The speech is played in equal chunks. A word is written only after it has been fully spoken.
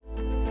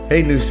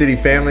Hey, New City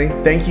family,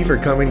 thank you for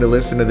coming to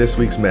listen to this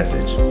week's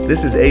message.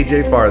 This is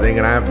AJ Farthing,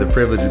 and I have the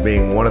privilege of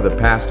being one of the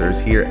pastors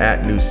here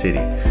at New City.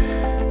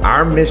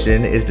 Our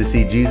mission is to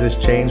see Jesus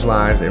change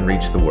lives and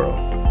reach the world.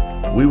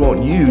 We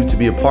want you to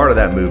be a part of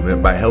that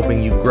movement by helping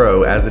you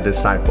grow as a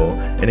disciple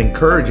and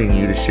encouraging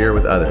you to share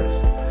with others.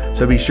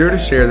 So be sure to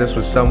share this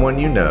with someone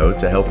you know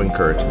to help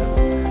encourage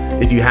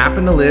them. If you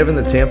happen to live in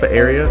the Tampa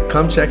area,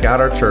 come check out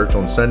our church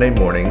on Sunday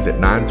mornings at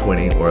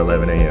 9:20 or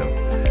 11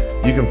 a.m.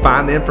 You can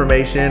find the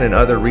information and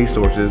other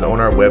resources on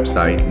our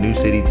website,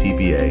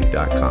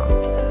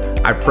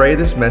 newcitytpa.com. I pray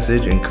this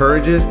message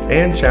encourages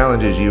and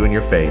challenges you in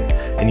your faith,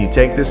 and you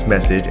take this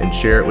message and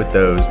share it with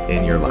those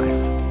in your life.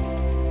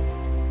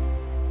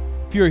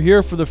 If you're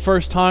here for the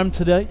first time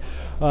today,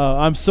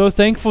 I'm so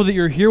thankful that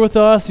you're here with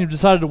us and you've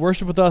decided to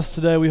worship with us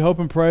today. We hope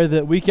and pray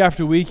that week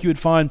after week you would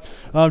find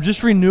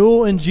just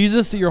renewal in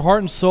Jesus, that your heart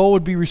and soul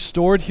would be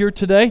restored here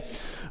today.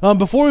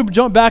 Before we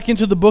jump back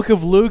into the book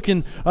of Luke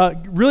and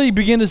really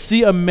begin to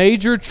see a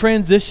major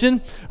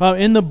transition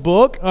in the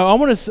book, I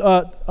want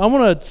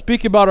to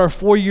speak about our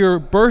 4-year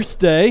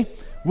birthday,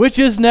 which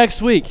is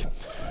next week.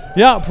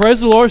 Yeah, praise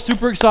the Lord.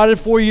 Super excited.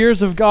 4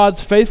 years of God's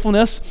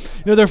faithfulness.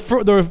 You know,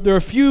 there are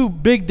a few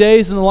big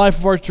days in the life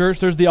of our church.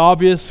 There's the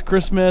obvious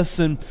Christmas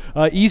and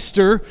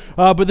Easter,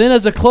 but then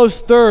as a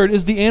close third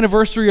is the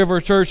anniversary of our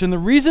church. And the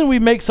reason we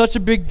make such a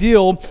big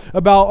deal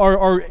about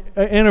our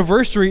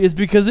anniversary is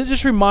because it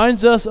just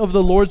reminds us of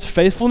the Lord's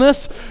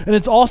faithfulness, and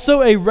it's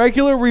also a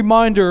regular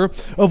reminder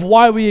of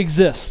why we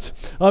exist.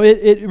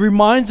 It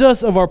reminds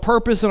us of our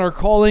purpose and our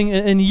calling,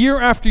 and year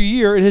after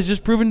year, it has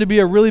just proven to be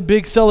a really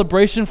big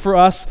celebration for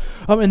us.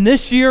 And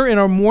this year, in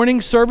our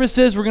morning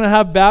services, we're going to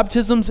have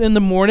baptisms in the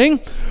morning.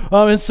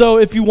 And so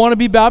if you want to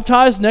be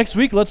baptized next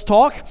week, let's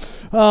talk.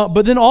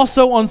 But then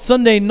also on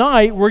Sunday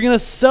night, we're going to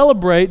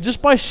celebrate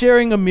just by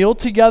sharing a meal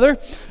together.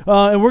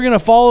 And we're going to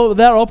follow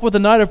that up with a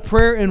night of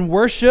prayer and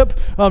worship,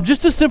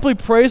 just to simply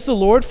praise the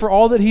Lord for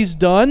all that He's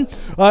done.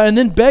 And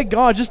then beg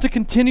God just to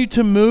continue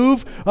to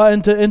move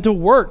and to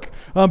work.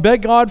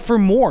 Beg God for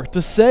more,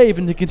 to save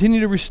and to continue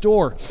to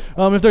restore.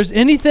 If there's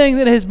anything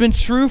that has been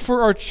true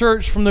for our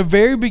church from the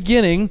very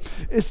beginning,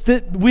 it's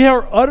that we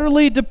are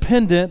utterly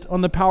dependent on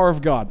the power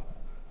of God.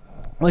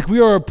 Like, we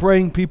are a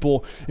praying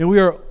people, and we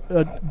are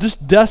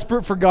just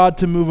desperate for God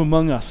to move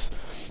among us.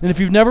 And if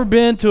you've never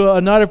been to a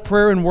night of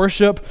prayer and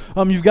worship,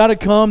 you've got to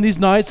come. These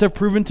nights have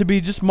proven to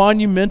be just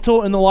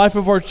monumental in the life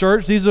of our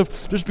church. These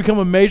have just become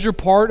a major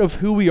part of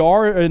who we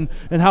are and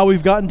how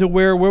we've gotten to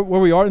where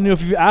we are. And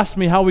if you asked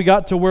me how we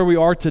got to where we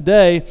are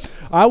today,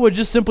 I would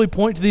just simply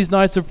point to these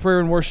nights of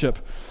prayer and worship.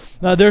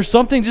 Now, there's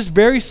something just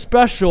very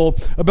special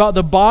about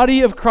the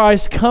body of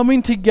Christ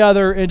coming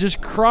together and just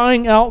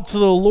crying out to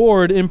the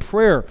Lord in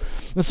prayer.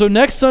 And so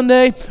next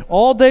Sunday,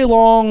 all day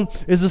long,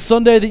 is a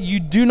Sunday that you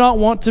do not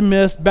want to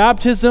miss.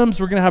 Baptisms,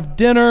 we're going to have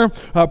dinner,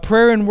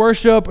 prayer and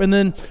worship, and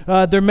then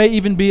there may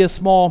even be a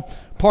small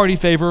party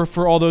favor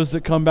for all those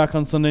that come back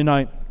on Sunday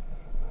night.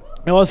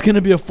 It's going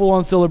to be a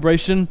full-on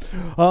celebration,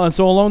 and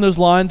so along those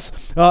lines,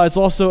 it's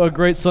also a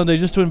great Sunday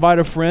just to invite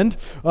a friend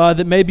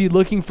that may be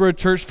looking for a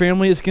church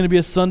family. It's going to be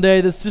a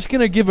Sunday that's just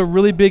going to give a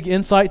really big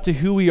insight to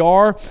who we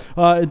are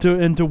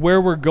and to where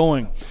we're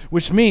going,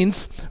 which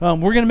means we're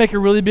going to make a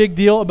really big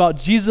deal about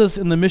Jesus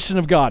and the mission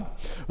of God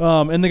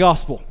and the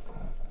gospel.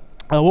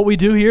 What we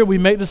do here, we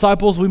make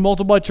disciples, we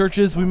multiply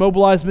churches, we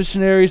mobilize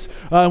missionaries,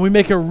 and we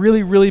make a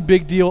really, really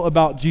big deal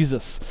about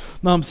Jesus.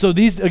 So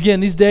these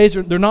days,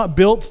 they're not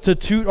built to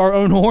toot our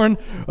own horn,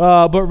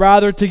 but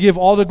rather to give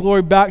all the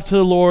glory back to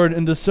the Lord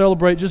and to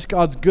celebrate just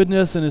God's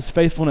goodness and His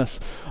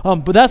faithfulness.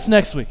 But that's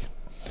next week.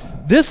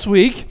 This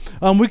week,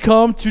 we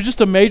come to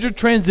just a major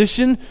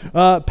transition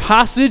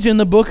passage in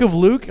the book of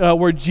Luke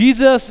where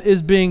Jesus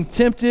is being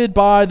tempted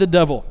by the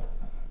devil.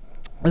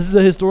 This is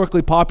a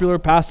historically popular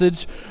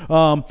passage.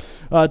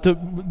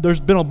 There's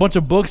been a bunch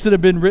of books that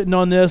have been written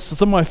on this.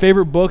 Some of my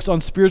favorite books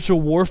on spiritual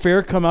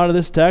warfare come out of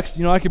this text.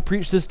 You know, I could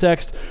preach this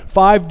text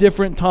 5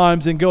 different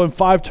times and go in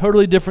 5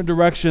 totally different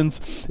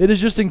directions. It is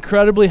just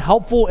incredibly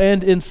helpful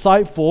and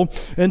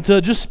insightful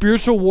into just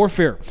spiritual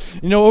warfare.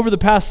 You know, over the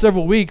past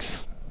several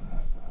weeks,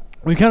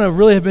 we kind of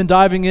really have been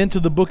diving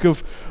into the book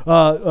of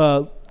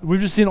we've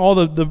just seen all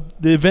the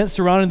events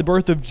surrounding the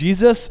birth of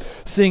Jesus,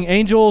 seeing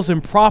angels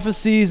and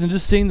prophecies, and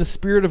just seeing the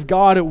Spirit of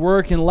God at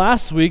work. And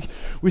last week,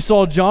 we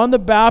saw John the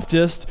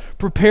Baptist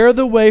prepare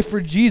the way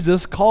for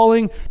Jesus,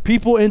 calling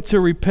people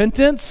into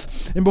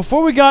repentance. And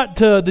before we got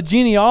to the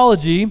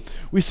genealogy,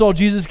 we saw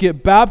Jesus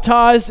get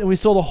baptized, and we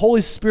saw the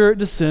Holy Spirit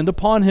descend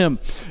upon him.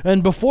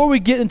 And before we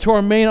get into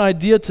our main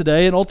idea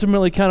today, and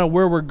ultimately kind of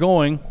where we're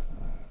going,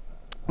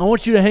 I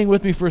want you to hang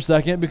with me for a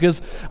second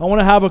because I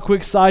want to have a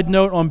quick side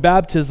note on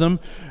baptism,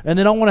 and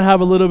then I want to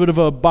have a little bit of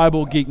a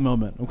Bible geek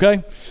moment,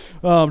 okay?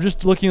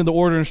 Just looking at the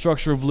order and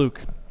structure of Luke.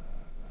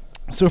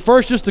 So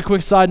first, just a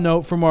quick side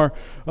note from our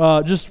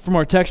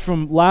text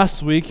from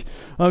last week.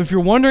 If you're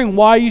wondering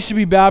why you should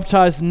be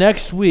baptized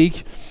next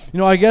week,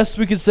 I guess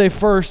we could say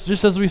first,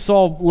 just as we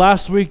saw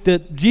last week,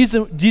 that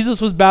Jesus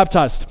was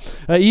baptized.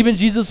 Even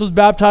Jesus was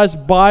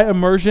baptized by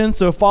immersion,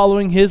 so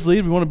following his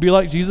lead. We want to be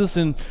like Jesus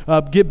and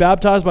get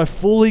baptized by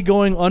fully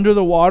going under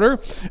the water.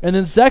 And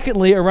then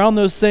secondly, around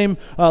those same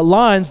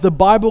lines, the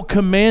Bible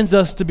commands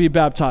us to be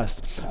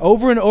baptized.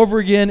 Over and over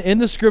again in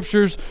the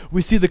scriptures,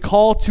 we see the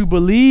call to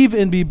believe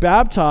and be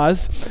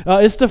baptized.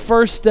 It's the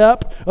first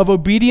step of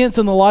obedience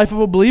in the life of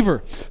a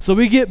believer. So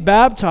we get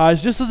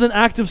baptized just as an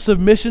act of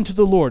submission to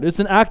the Lord. It's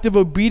an act of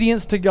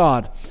obedience to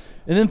God.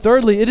 And then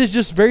thirdly, it is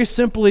just very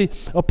simply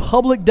a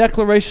public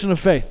declaration of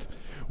faith.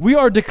 We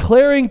are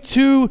declaring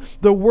to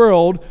the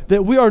world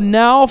that we are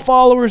now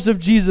followers of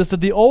Jesus,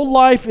 that the old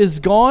life is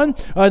gone,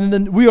 and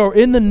then we are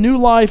in the new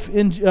life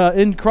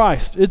in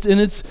Christ.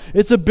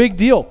 It's a big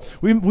deal.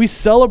 We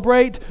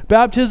celebrate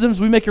baptisms.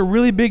 We make a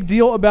really big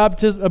deal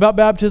about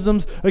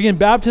baptisms. Again,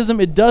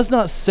 baptism, it does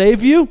not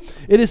save you.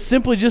 It is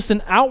simply just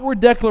an outward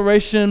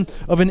declaration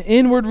of an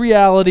inward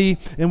reality,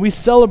 and we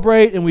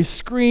celebrate and we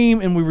scream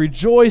and we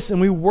rejoice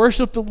and we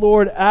worship the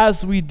Lord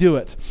as we do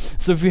it.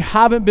 So if you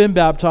haven't been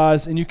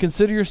baptized and you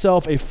consider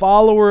yourself a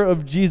follower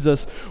of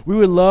Jesus, we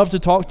would love to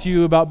talk to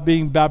you about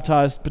being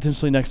baptized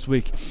potentially next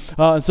week.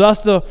 And so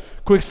that's the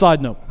quick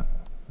side note.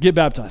 Get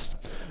baptized.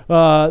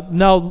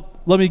 Now,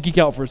 let me geek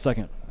out for a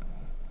second.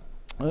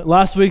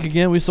 Last week,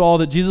 again, we saw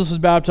that Jesus was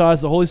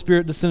baptized, the Holy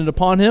Spirit descended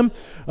upon him.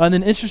 And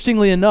then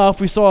interestingly enough,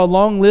 we saw a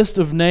long list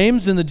of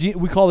names in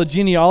we call the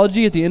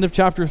genealogy at the end of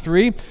chapter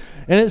 3.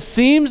 And it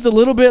seems a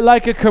little bit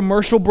like a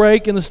commercial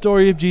break in the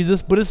story of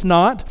Jesus, but it's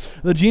not.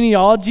 The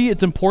genealogy,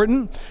 it's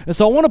important. And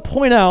so I want to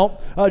point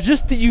out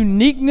just the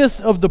uniqueness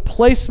of the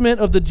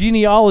placement of the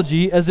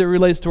genealogy as it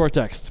relates to our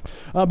text.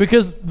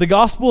 Because the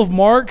Gospel of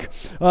Mark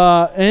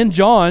and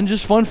John,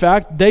 just fun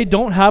fact, they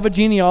don't have a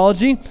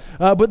genealogy.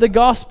 But the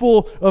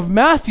Gospel of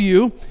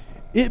Matthew,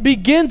 it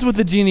begins with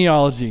the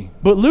genealogy.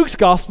 But Luke's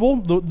Gospel,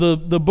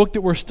 the book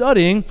that we're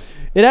studying,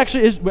 it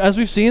actually is, as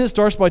we've seen, it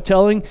starts by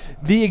telling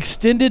the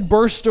extended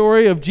birth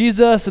story of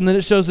Jesus, and then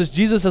it shows us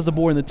Jesus as the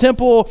boy in the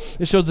temple.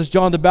 It shows us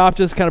John the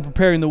Baptist kind of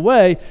preparing the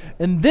way,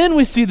 and then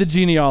we see the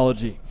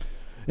genealogy.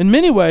 In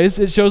many ways,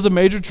 it shows a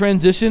major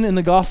transition in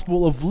the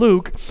Gospel of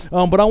Luke,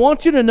 but I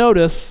want you to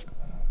notice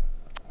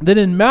that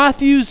in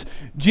Matthew's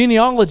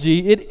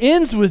genealogy, it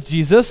ends with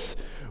Jesus,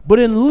 but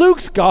in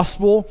Luke's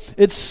Gospel,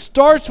 it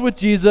starts with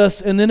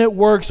Jesus, and then it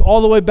works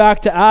all the way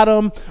back to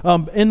Adam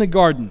in the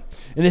garden.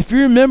 And if you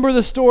remember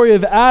the story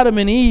of Adam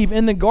and Eve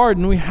in the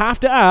garden, we have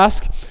to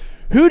ask,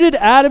 who did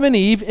Adam and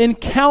Eve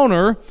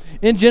encounter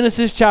in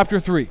Genesis chapter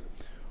 3?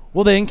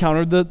 Well, they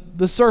encountered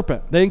the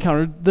serpent. They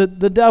encountered the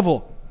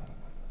devil.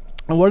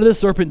 And what did the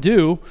serpent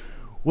do?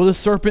 Well, the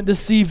serpent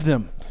deceived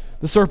them.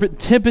 The serpent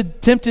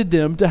tempted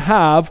them to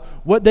have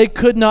what they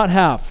could not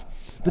have.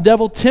 The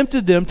devil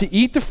tempted them to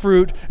eat the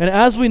fruit, and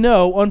as we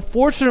know,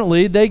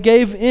 unfortunately, they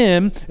gave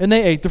in and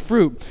they ate the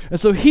fruit. And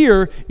so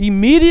here,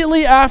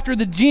 immediately after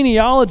the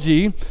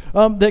genealogy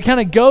that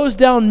kind of goes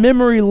down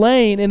memory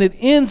lane and it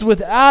ends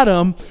with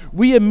Adam,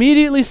 we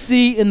immediately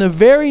see in the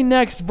very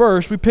next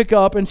verse, we pick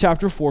up in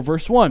chapter 4,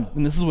 verse 1.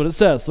 And this is what it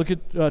says. Look at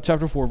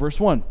chapter 4,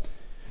 verse 1.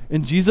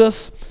 And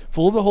Jesus,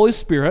 full of the Holy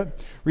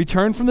Spirit,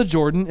 returned from the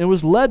Jordan and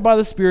was led by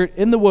the Spirit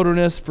in the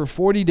wilderness for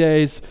 40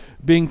 days,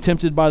 being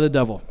tempted by the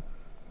devil.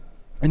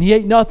 And he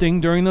ate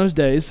nothing during those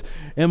days,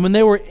 and when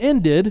they were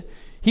ended,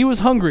 he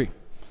was hungry.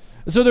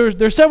 So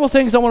there's several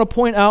things I want to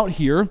point out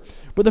here,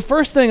 but the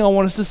first thing I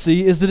want us to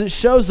see is that it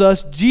shows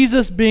us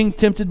Jesus being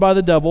tempted by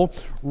the devil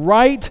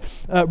right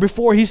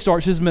before he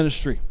starts his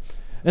ministry.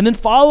 And then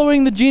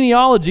following the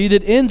genealogy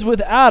that ends with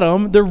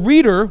Adam, the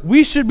reader,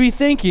 we should be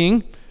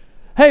thinking,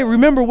 hey,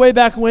 remember way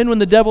back when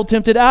the devil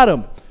tempted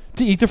Adam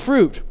to eat the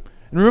fruit?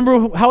 And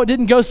remember how it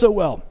didn't go so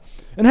well?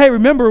 And hey,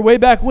 remember way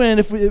back when,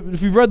 if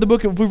we've read the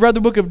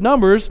book of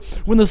Numbers,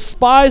 when the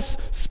spies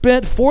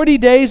spent 40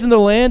 days in the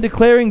land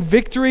declaring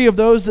victory of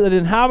those that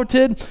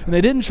inhabited, and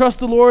they didn't trust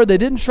the Lord, they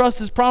didn't trust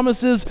his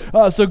promises,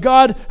 so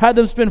God had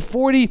them spend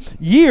 40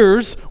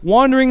 years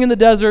wandering in the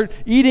desert,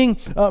 eating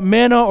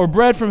manna or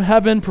bread from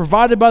heaven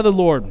provided by the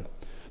Lord.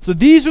 So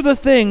these are the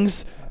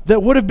things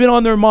that would have been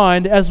on their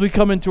mind as we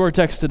come into our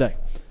text today.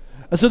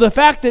 And so the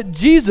fact that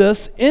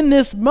Jesus, in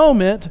this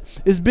moment,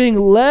 is being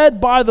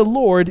led by the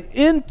Lord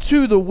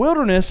into the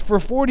wilderness for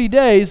 40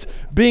 days,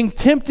 being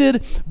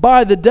tempted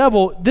by the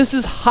devil, this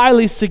is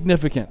highly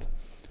significant.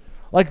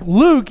 Like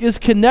Luke is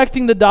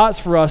connecting the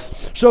dots for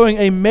us, showing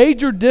a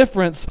major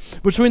difference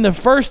between the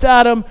first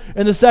Adam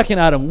and the second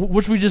Adam,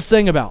 which we just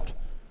sang about.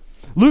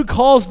 Luke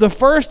calls the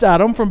first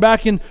Adam from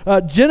back in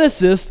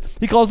Genesis,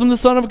 he calls him the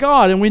Son of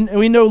God. And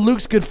we know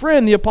Luke's good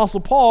friend, the Apostle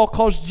Paul,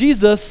 calls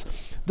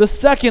Jesus the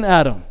second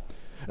Adam.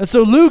 And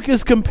so Luke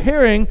is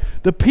comparing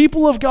the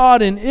people of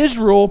God in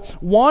Israel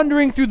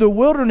wandering through the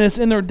wilderness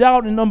in their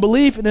doubt and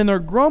unbelief and in their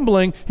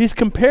grumbling. He's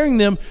comparing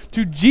them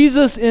to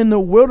Jesus in the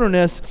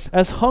wilderness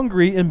as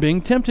hungry and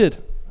being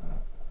tempted.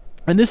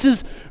 And this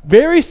is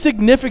very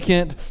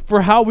significant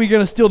for how we're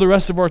going to steer the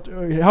rest of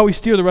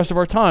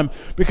our time,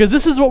 because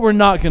this is what we're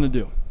not going to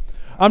do.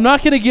 I'm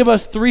not going to give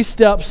us 3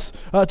 steps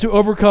to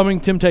overcoming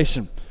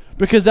temptation,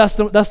 because that's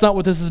not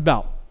what this is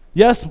about.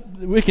 Yes,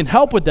 we can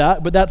help with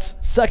that, but that's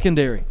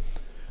secondary.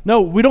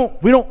 No, we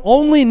don't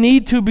only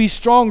need to be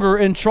stronger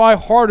and try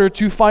harder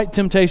to fight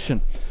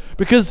temptation,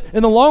 because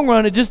in the long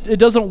run, it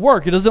doesn't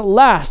work. It doesn't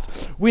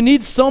last. We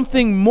need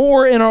something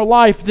more in our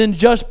life than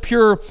just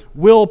pure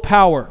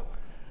willpower.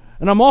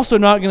 And I'm also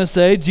not going to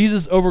say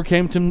Jesus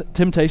overcame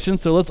temptation,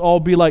 so let's all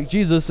be like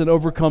Jesus and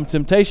overcome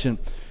temptation.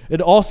 It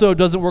also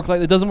doesn't work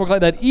like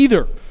that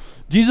either.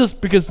 Jesus,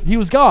 because he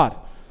was God.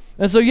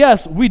 And so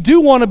yes, we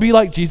do want to be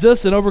like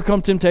Jesus and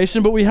overcome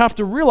temptation, but we have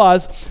to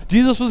realize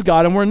Jesus was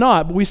God and we're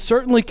not. But we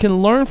certainly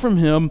can learn from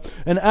him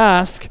and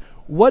ask,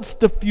 what's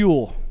the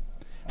fuel?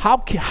 How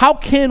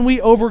can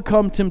we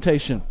overcome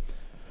temptation?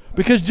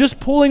 Because just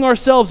pulling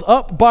ourselves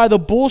up by the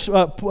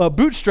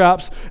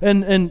bootstraps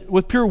and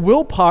with pure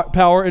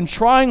willpower and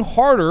trying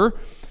harder,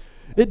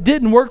 it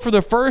didn't work for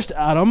the first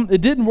Adam.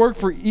 It didn't work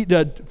for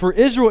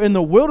Israel in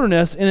the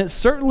wilderness, and it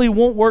certainly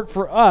won't work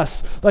for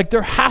us. Like,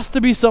 there has to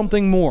be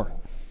something more.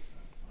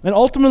 And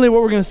ultimately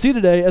what we're going to see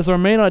today as our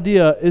main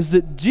idea is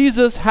that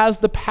Jesus has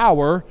the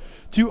power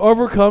to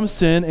overcome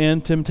sin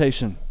and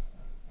temptation,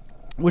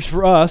 which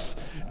for us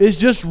is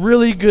just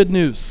really good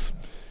news.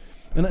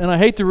 And I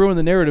hate to ruin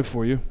the narrative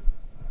for you,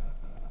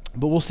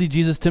 but we'll see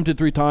Jesus tempted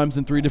 3 times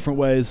in 3 different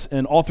ways,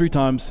 and all 3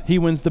 times he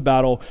wins the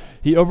battle.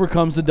 He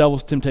overcomes the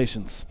devil's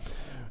temptations.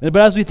 But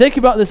as we think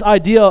about this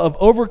idea of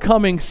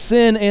overcoming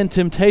sin and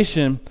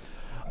temptation,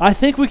 I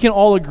think we can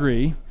all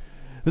agree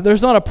that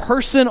there's not a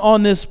person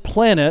on this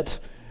planet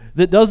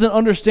that doesn't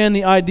understand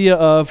the idea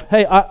of,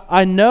 hey,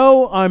 I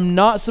know I'm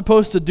not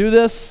supposed to do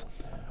this,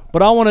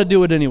 but I want to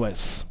do it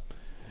anyways.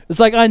 It's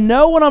like, I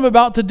know what I'm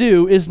about to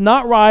do is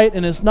not right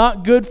and it's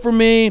not good for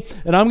me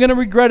and I'm going to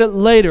regret it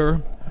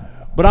later,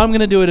 but I'm going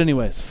to do it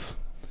anyways.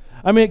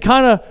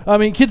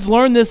 Kids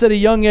learn this at a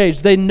young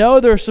age. They know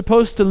they're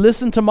supposed to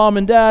listen to mom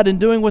and dad and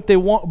doing what they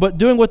want, but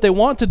doing what they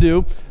want to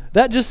do,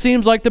 that just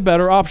seems like the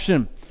better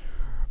option.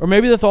 Or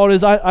maybe the thought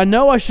is, I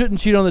know I shouldn't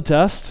cheat on the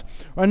test,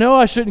 or I know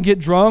I shouldn't get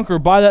drunk or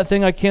buy that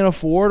thing I can't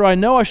afford, or I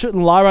know I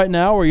shouldn't lie right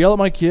now or yell at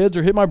my kids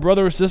or hit my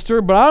brother or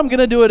sister, but I'm going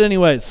to do it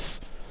anyways.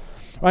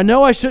 Or I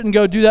know I shouldn't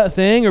go do that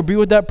thing or be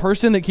with that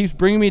person that keeps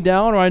bringing me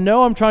down, or I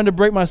know I'm trying to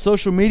break my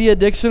social media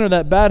addiction or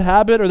that bad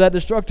habit or that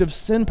destructive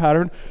sin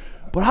pattern,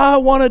 but I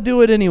want to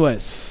do it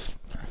anyways.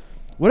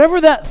 Whatever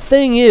that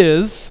thing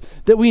is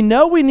that we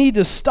know we need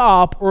to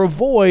stop or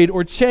avoid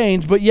or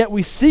change, but yet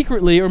we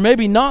secretly, or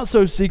maybe not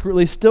so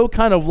secretly, still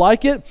kind of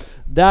like it,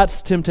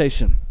 that's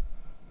temptation.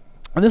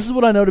 And this is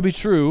what I know to be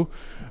true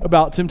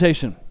about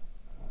temptation.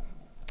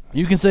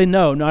 You can say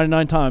no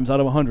 99 times out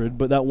of 100,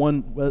 but that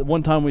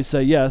one time we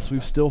say yes,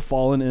 we've still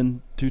fallen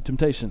into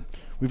temptation.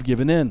 We've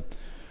given in.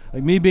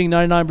 Like me being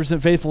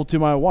 99% faithful to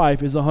my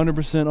wife is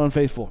 100%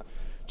 unfaithful.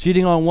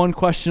 Cheating on one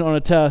question on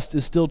a test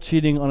is still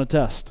cheating on a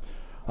test.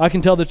 I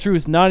can tell the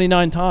truth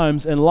 99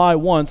 times and lie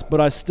once,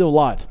 but I still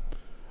lied.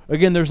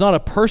 Again, there's not a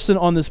person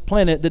on this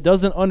planet that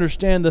doesn't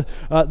understand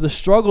the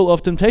struggle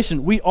of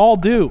temptation. We all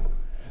do.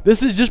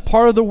 This is just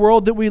part of the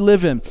world that we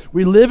live in.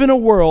 We live in a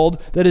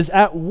world that is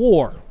at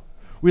war.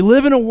 We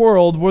live in a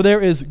world where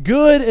there is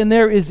good and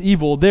there is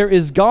evil. There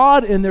is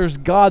God and there's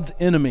God's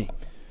enemy.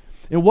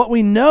 And what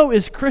we know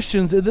as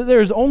Christians is that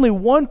there is only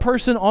one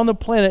person on the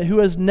planet who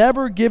has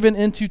never given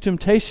into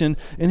temptation,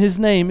 and his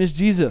name is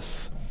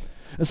Jesus.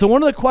 And so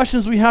one of the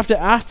questions we have to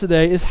ask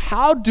today is,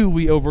 how do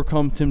we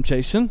overcome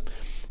temptation?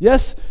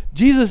 Yes,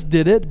 Jesus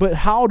did it, but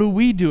how do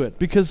we do it?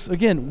 Because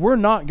again, we're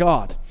not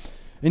God.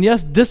 And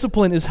yes,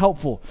 discipline is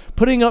helpful.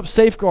 Putting up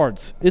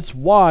safeguards, it's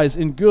wise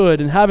and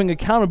good, and having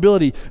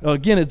accountability,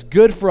 again, it's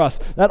good for us.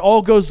 That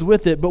all goes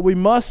with it. But we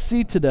must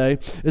see today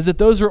is that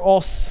those are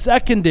all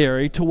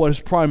secondary to what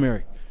is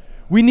primary.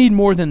 We need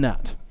more than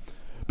that.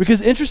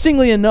 Because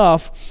interestingly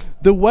enough,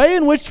 the way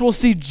in which we'll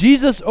see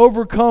Jesus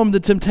overcome the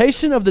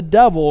temptation of the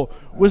devil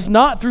was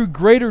not through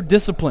greater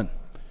discipline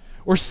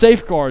or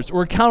safeguards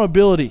or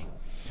accountability.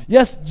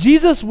 Yes,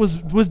 Jesus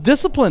was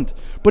disciplined,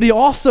 but he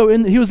was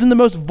in the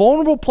most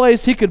vulnerable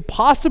place he could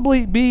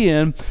possibly be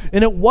in,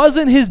 and it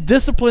wasn't his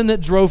discipline that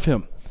drove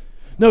him.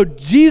 No,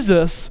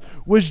 Jesus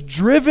was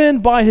driven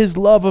by his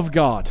love of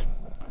God.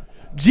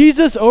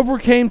 Jesus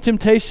overcame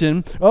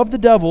temptation of the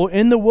devil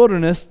in the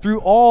wilderness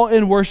through awe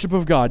and worship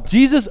of God.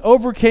 Jesus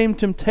overcame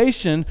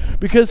temptation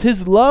because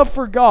his love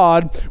for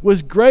God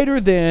was greater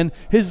than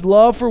his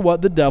love for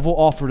what the devil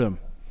offered him.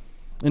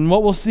 And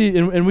what we'll see,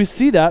 and we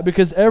see that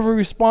because every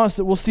response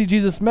that we'll see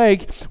Jesus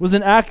make was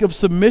an act of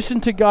submission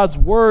to God's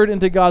word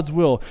and to God's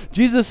will.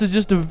 Jesus is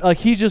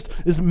he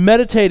is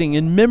meditating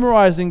and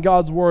memorizing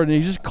God's word, and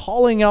he's just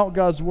calling out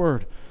God's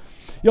word.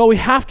 Y'all, we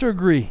have to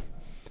agree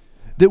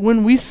that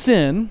when we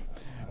sin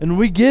and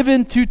we give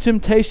in to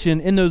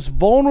temptation in those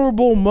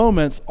vulnerable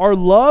moments, our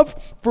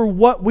love for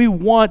what we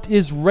want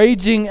is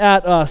raging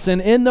at us.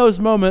 And in those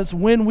moments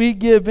when we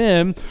give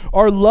in,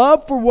 our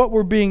love for what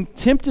we're being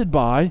tempted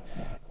by,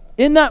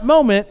 in that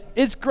moment,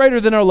 it's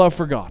greater than our love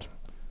for God.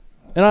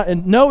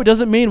 And no, it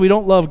doesn't mean we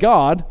don't love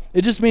God.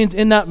 It just means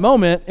in that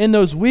moment, in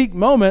those weak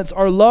moments,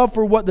 our love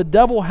for what the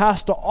devil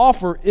has to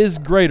offer is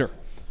greater.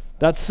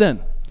 That's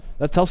sin.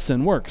 That's how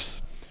sin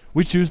works.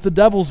 We choose the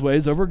devil's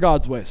ways over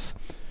God's ways.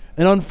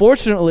 And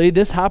unfortunately,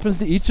 this happens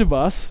to each of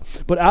us,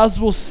 but as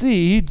we'll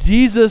see,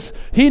 Jesus,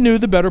 he knew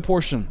the better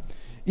portion.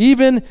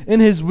 Even in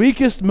his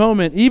weakest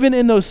moment, even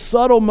in those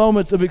subtle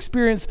moments of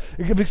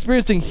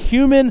experiencing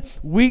human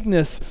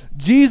weakness,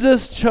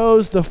 Jesus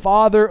chose the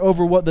Father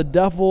over what the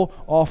devil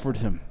offered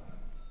him.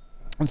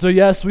 And so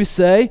yes, we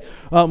say,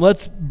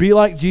 let's be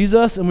like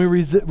Jesus and we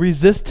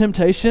resist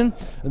temptation.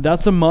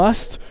 That's a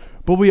must.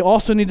 But we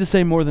also need to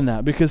say more than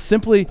that, because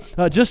simply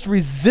just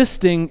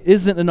resisting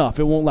isn't enough.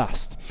 It won't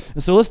last.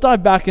 And so let's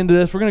dive back into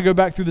this. We're going to go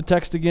back through the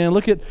text again.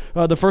 Look at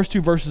the first two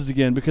verses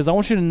again, because I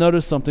want you to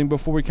notice something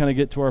before we kind of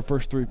get to our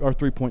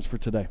three points for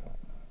today.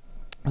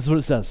 This is what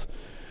it says.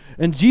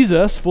 And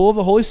Jesus, full of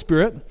the Holy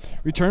Spirit,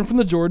 returned from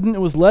the Jordan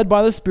and was led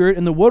by the Spirit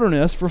in the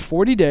wilderness for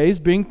 40 days,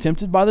 being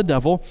tempted by the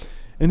devil.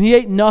 And he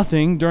ate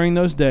nothing during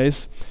those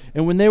days.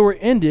 And when they were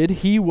ended,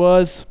 he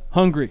was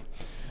hungry.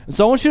 And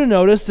so I want you to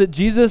notice that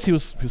Jesus, he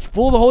was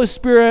full of the Holy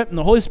Spirit, and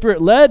the Holy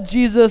Spirit led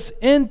Jesus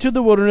into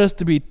the wilderness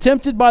to be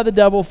tempted by the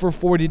devil for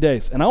 40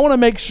 days. And I want to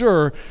make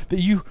sure that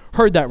you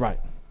heard that right.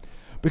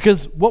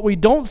 Because what we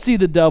don't see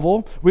the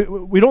devil,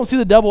 we don't see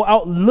the devil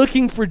out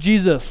looking for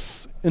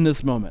Jesus in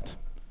this moment.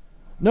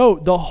 No,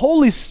 the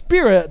Holy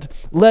Spirit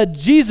led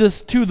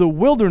Jesus to the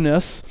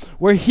wilderness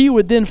where he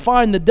would then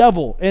find the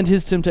devil and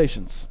his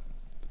temptations.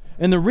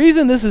 And the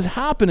reason this is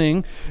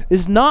happening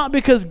is not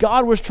because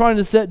God was trying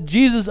to set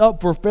Jesus up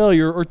for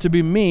failure or to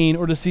be mean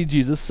or to see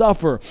Jesus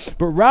suffer,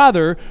 but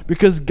rather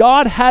because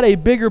God had a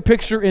bigger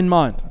picture in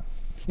mind.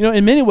 You know,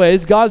 in many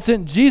ways, God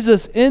sent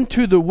Jesus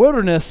into the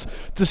wilderness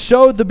to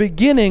show the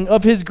beginning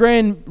of his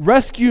grand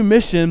rescue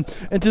mission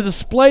and to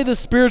display the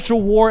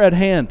spiritual war at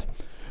hand.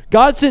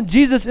 God sent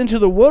Jesus into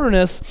the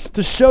wilderness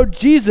to show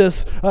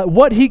Jesus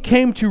what he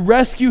came to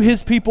rescue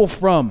his people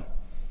from.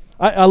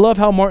 I love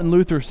how Martin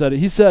Luther said it.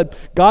 He said,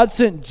 God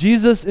sent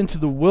Jesus into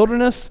the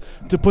wilderness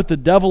to put the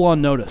devil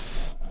on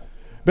notice.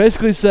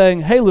 Basically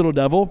saying, hey, little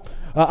devil,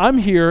 I'm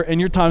here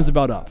and your time's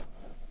about up.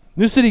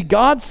 New City,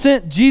 God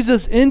sent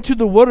Jesus into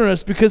the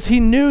wilderness because he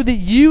knew that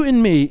you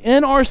and me,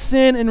 in our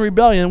sin and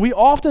rebellion, we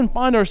often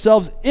find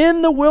ourselves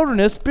in the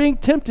wilderness being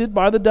tempted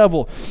by the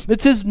devil.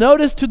 It's his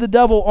notice to the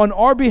devil on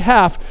our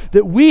behalf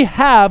that we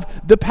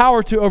have the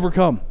power to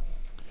overcome.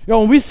 You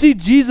know, when we see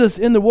Jesus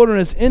in the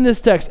wilderness in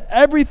this text,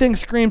 everything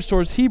screams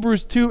towards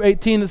Hebrews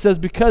 2:18 that says,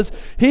 because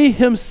he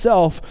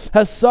himself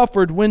has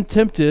suffered when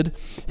tempted,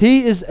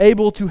 he is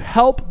able to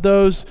help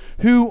those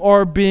who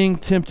are being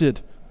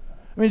tempted.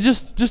 I mean,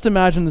 just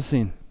imagine the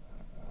scene.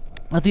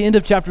 At the end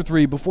of chapter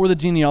 3, before the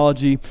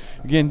genealogy,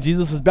 again,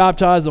 Jesus was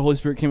baptized, the Holy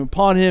Spirit came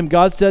upon him.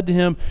 God said to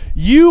him,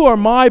 you are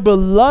my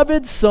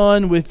beloved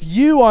son, with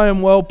you I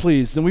am well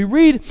pleased. And we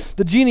read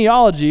the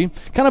genealogy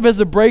kind of as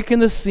a break in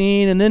the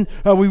scene, and then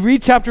we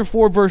read chapter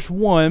 4, verse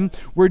 1,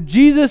 where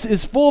Jesus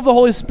is full of the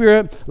Holy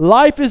Spirit,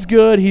 life is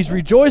good, he's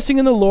rejoicing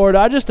in the Lord.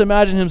 I just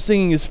imagine him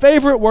singing his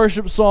favorite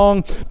worship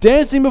song,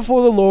 dancing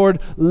before the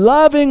Lord,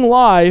 loving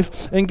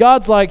life, and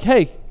God's like,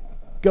 hey,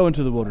 go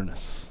into the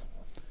wilderness.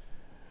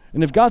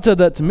 And if God said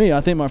that to me,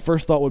 I think my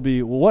first thought would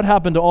be, well, what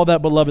happened to all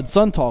that beloved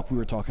son talk we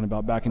were talking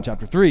about back in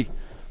chapter 3?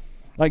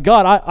 Like,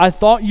 God, I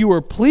thought you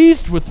were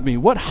pleased with me.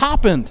 What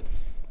happened?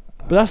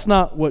 But that's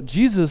not what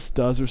Jesus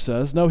does or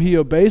says. No, he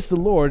obeys the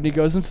Lord and he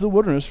goes into the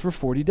wilderness for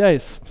 40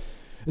 days.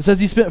 It says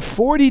he spent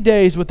 40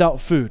 days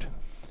without food.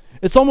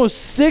 It's almost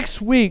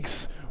 6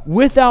 weeks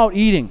without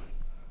eating.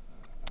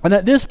 And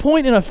at this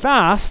point in a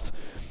fast,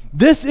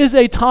 this is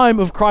a time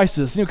of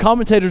crisis. You know,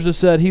 commentators have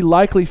said he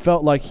likely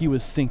felt like he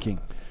was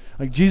sinking.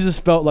 Like Jesus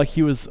felt like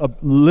he was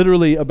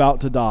literally about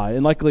to die.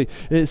 And likely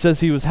it says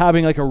he was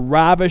having like a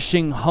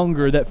ravishing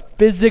hunger that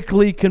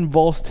physically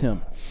convulsed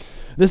him.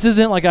 This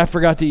isn't like I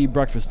forgot to eat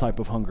breakfast type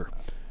of hunger.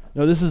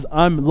 No, this is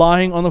I'm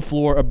lying on the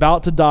floor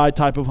about to die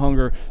type of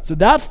hunger. So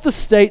that's the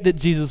state that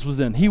Jesus was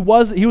in. He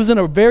was in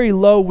a very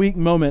low, weak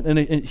moment,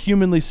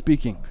 humanly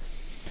speaking.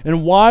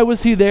 And why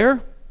was he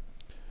there?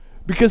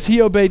 Because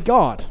he obeyed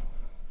God.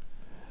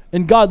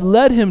 And God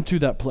led him to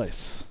that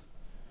place.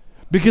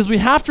 Because we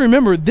have to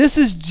remember, this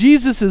is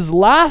Jesus'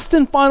 last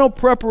and final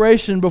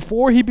preparation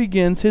before he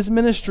begins his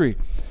ministry.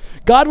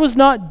 God was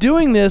not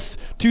doing this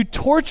to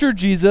torture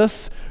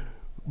Jesus,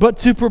 but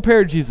to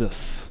prepare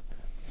Jesus.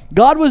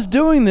 God was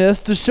doing this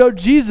to show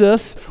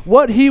Jesus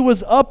what he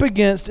was up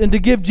against and to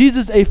give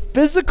Jesus a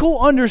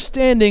physical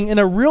understanding and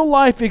a real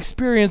life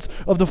experience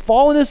of the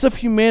fallenness of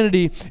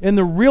humanity and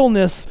the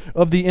realness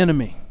of the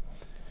enemy.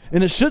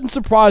 And it shouldn't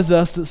surprise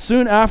us that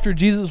soon after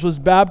Jesus was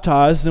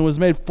baptized and was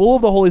made full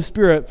of the Holy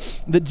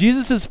Spirit, that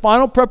Jesus'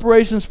 final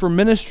preparations for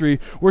ministry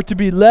were to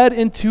be led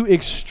into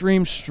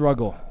extreme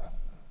struggle.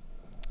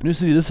 New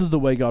City, this is the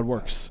way God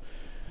works.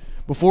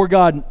 Before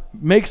God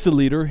makes a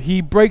leader,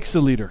 he breaks a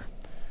leader.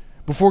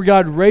 Before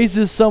God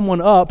raises someone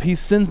up, he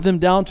sends them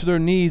down to their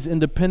knees in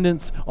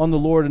dependence on the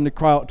Lord and to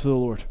cry out to the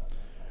Lord.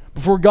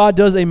 Before God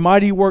does a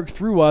mighty work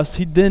through us,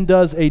 he then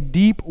does a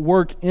deep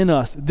work in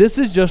us. This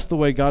is just the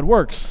way God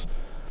works.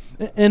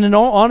 And in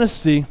all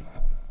honesty,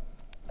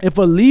 if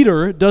a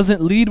leader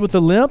doesn't lead with a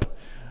limp,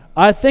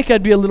 I think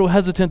I'd be a little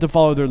hesitant to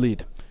follow their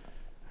lead.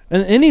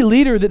 And any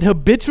leader that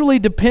habitually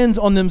depends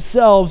on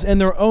themselves and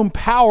their own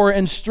power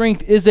and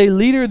strength is a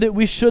leader that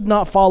we should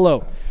not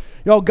follow.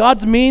 Y'all,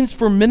 God's means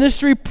for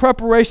ministry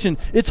preparation,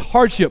 it's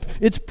hardship,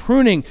 it's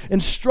pruning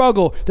and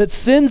struggle that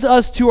sends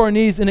us to our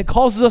knees, and it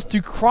causes us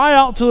to cry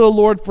out to the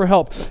Lord for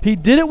help. He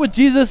did it with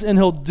Jesus, and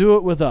he'll do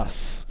it with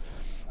us.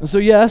 And so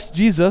yes,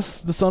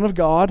 Jesus, the Son of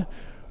God,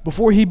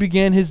 before he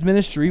began his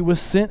ministry, was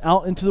sent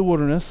out into the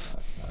wilderness,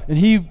 and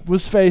he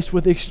was faced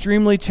with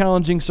extremely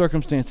challenging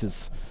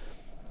circumstances.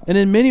 And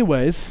in many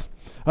ways,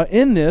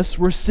 in this,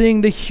 we're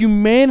seeing the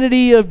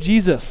humanity of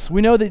Jesus.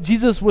 We know that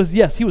Jesus was,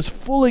 yes, he was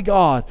fully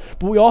God,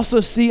 but we also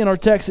see in our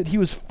text that he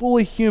was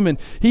fully human.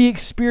 He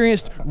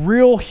experienced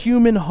real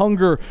human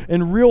hunger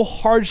and real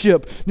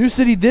hardship. New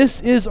City,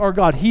 this is our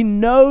God. He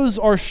knows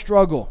our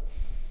struggle.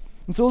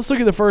 And so let's look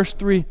at the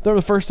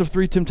first of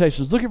three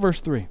temptations. Look at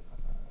verse 3.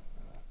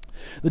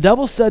 The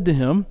devil said to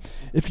him,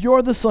 "If you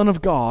are the Son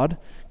of God,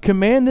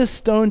 command this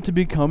stone to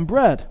become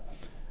bread."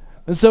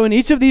 And so in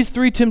each of these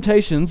three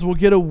temptations, we'll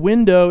get a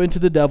window into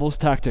the devil's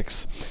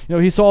tactics. You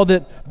know, he saw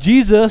that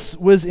Jesus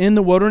was in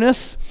the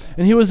wilderness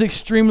and he was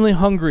extremely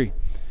hungry.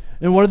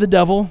 And what did the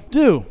devil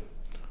do?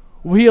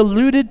 Well, he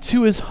alluded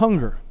to his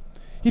hunger.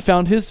 He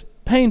found his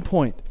pain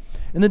point,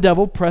 and the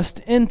devil pressed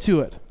into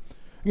it.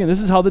 Again,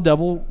 this is how the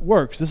devil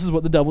works. This is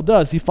what the devil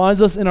does. He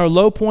finds us in our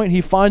low point.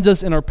 He finds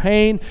us in our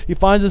pain. He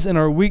finds us in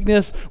our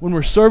weakness when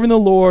we're serving the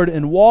Lord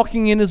and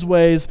walking in his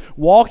ways,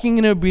 walking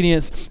in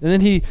obedience. And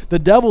then the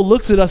devil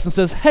looks at us and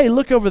says, "Hey,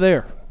 look over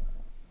there.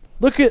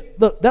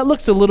 That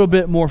looks a little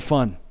bit more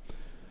fun.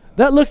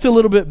 That looks a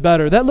little bit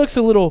better. That looks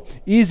a little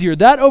easier.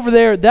 That over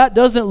there, that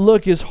doesn't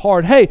look as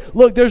hard. Hey,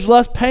 look, there's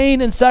less pain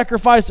and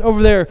sacrifice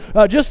over there.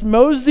 Just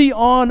mosey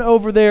on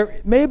over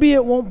there. Maybe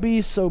it won't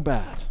be so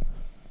bad."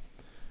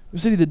 You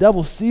see, the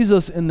devil sees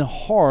us in the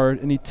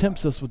hard and he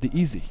tempts us with the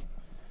easy,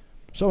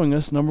 showing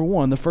us, number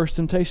one, the first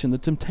temptation, the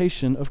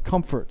temptation of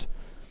comfort.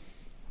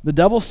 The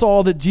devil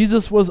saw that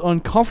Jesus was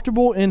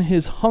uncomfortable in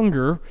his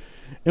hunger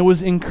and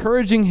was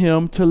encouraging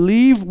him to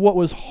leave what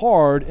was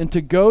hard and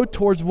to go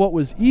towards what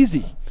was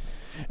easy.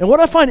 And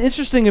what I find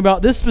interesting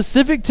about this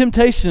specific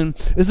temptation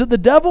is that the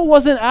devil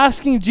wasn't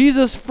asking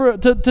Jesus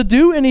to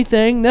do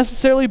anything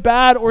necessarily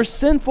bad or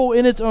sinful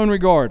in its own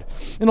regard.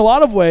 In a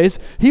lot of ways,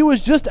 he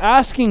was just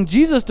asking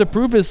Jesus to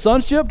prove his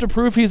sonship, to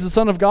prove he's the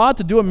Son of God,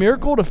 to do a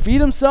miracle, to feed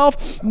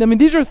himself. I mean,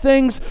 these are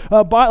things,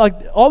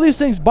 all these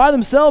things by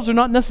themselves are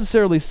not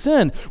necessarily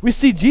sin. We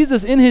see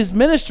Jesus in his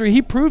ministry,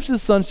 he proves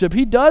his sonship,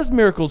 he does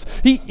miracles,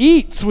 he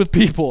eats with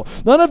people.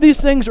 None of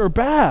these things are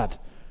bad.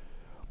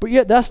 But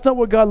yet, that's not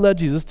what God led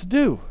Jesus to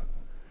do.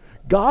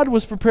 God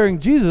was preparing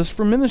Jesus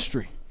for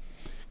ministry.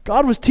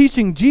 God was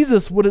teaching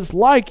Jesus what it's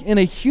like in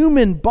a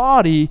human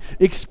body,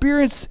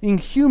 experiencing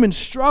human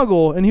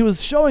struggle, and he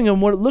was showing him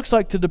what it looks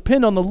like to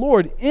depend on the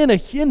Lord in the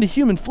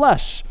human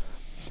flesh.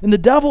 And the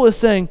devil is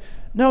saying,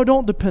 no,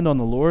 don't depend on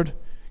the Lord.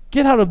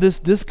 Get out of this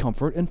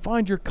discomfort and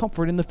find your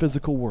comfort in the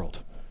physical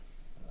world.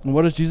 And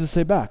what does Jesus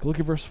say back? Look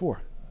at verse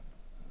 4.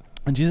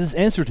 And Jesus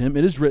answered him,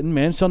 "It is written,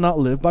 man shall not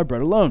live by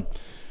bread alone."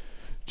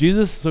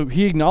 Jesus, so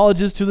he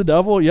acknowledges to the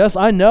devil, yes,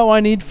 I know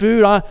I need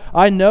food.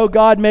 I know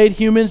God made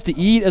humans to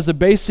eat as a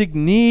basic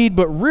need,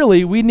 but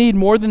really we need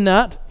more than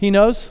that, he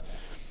knows,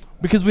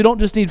 because we don't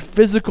just need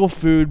physical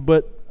food,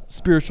 but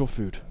spiritual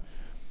food.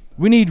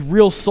 We need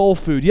real soul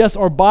food. Yes,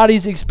 our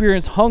bodies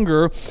experience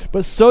hunger,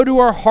 but so do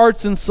our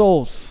hearts and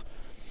souls.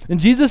 And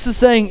Jesus is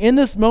saying, in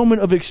this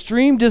moment of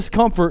extreme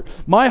discomfort,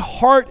 my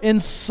heart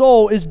and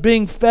soul is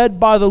being fed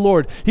by the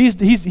Lord.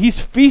 He's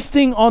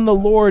feasting on the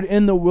Lord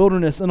in the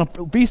wilderness and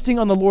feasting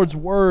on the Lord's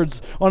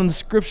words, on the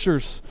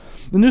scriptures.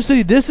 The New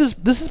City, this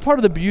is part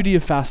of the beauty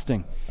of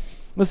fasting.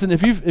 Listen,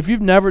 if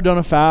you've never done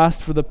a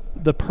fast for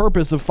the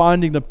purpose of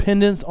finding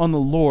dependence on the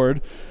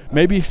Lord,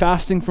 maybe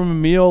fasting from a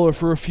meal or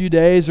for a few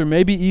days, or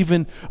maybe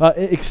even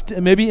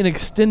maybe an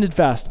extended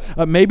fast,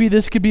 maybe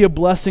this could be a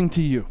blessing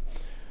to you.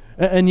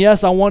 And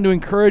yes, I want to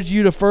encourage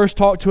you to first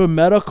talk to a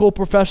medical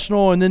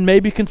professional and then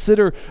maybe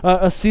consider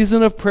a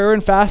season of prayer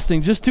and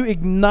fasting just to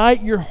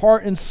ignite your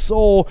heart and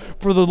soul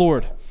for the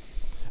Lord.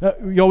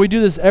 We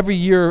do this every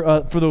year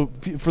for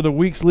the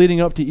weeks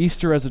leading up to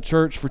Easter as a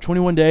church. For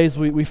 21 days,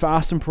 we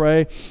fast and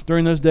pray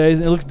during those days.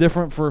 And it looks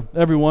different for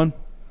everyone.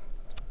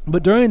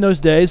 But during those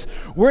days,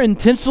 we're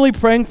intentionally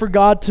praying for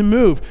God to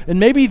move.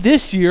 And maybe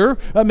this year,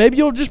 maybe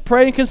you'll just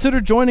pray and consider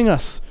joining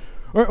us.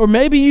 Or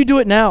maybe you do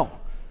it now.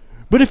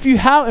 But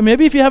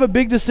maybe if you have a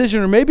big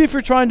decision, or maybe if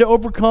you're trying to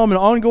overcome an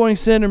ongoing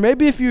sin, or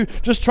maybe if you're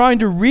just trying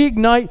to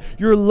reignite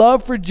your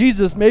love for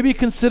Jesus, maybe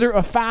consider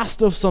a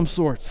fast of some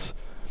sorts.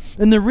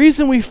 And the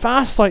reason we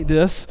fast like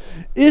this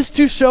is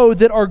to show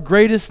that our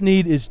greatest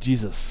need is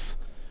Jesus.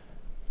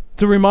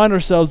 To remind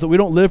ourselves that we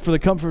don't live for the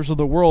comforts of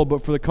the world,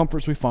 but for the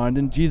comforts we find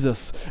in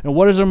Jesus. And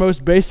what is our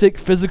most basic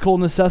physical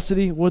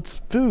necessity? Well, it's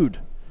food.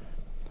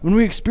 When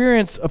we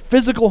experience a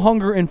physical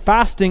hunger in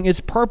fasting,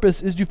 its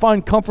purpose is to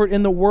find comfort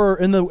in the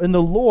Word, in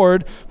the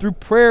Lord, through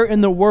prayer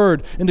in the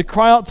Word, and to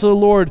cry out to the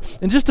Lord,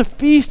 and just to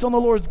feast on the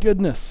Lord's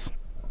goodness.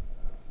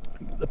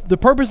 The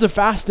purpose of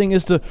fasting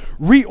is to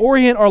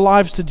reorient our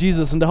lives to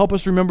Jesus and to help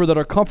us remember that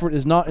our comfort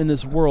is not in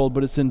this world,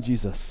 but it's in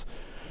Jesus.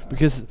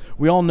 Because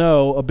we all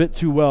know a bit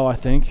too well, I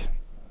think,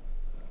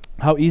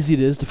 how easy it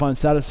is to find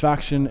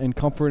satisfaction and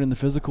comfort in the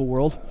physical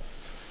world.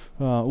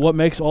 What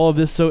makes all of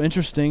this so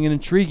interesting and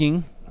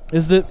intriguing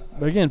is that,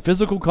 again,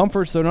 physical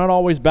comforts, they're not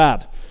always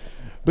bad.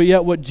 But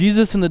yet what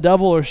Jesus and the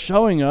devil are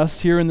showing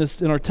us here in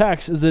our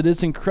text is that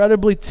it's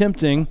incredibly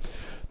tempting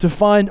to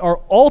find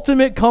our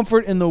ultimate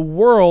comfort in the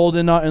world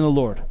and not in the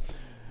Lord.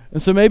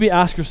 And so maybe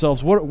ask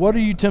yourselves, what are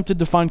you tempted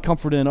to find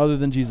comfort in other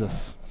than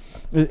Jesus?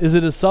 Is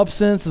it a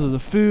substance? Is it a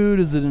food?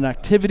 Is it an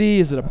activity?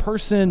 Is it a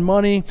person,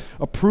 money,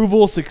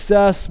 approval,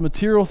 success,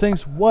 material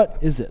things? What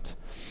is it?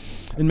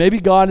 And maybe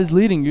God is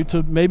leading you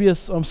to maybe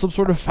some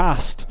sort of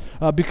fast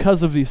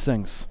because of these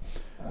things.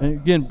 And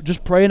again,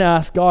 just pray and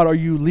ask God, are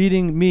you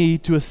leading me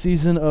to a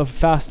season of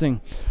fasting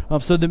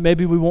so that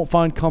maybe we won't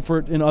find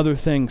comfort in other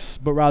things,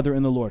 but rather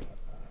in the Lord?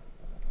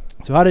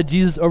 So how did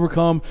Jesus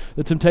overcome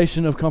the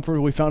temptation of comfort?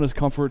 We found his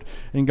comfort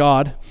in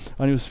God,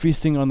 and he was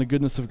feasting on the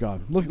goodness of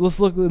God. Let's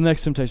look at the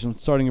next temptation,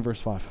 starting in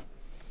verse 5.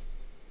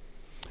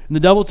 And the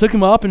devil took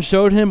him up and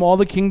showed him all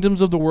the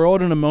kingdoms of the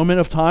world in a moment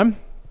of time,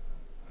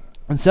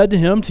 and said to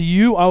him, to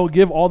you I will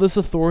give all this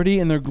authority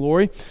and their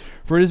glory,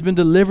 for it has been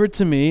delivered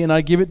to me, and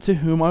I give it to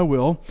whom I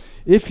will.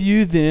 If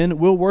you then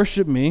will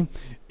worship me,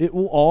 it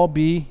will all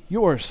be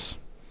yours.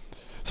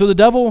 So the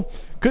devil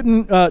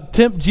couldn't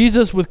tempt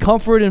Jesus with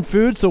comfort and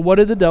food, so what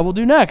did the devil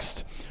do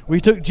next? Well,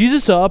 he took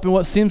Jesus up in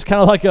what seems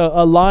kind of like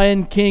a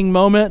Lion King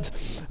moment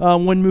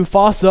when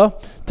Mufasa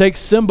takes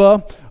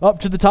Simba up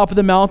to the top of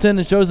the mountain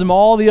and shows him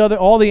all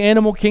the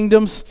animal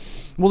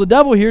kingdoms. Well, the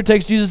devil here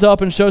takes Jesus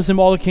up and shows him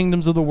all the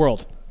kingdoms of the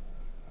world.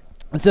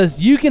 It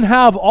says, you can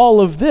have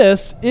all of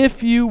this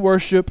if you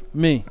worship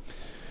me,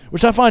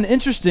 which I find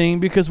interesting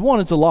because,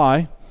 one, it's a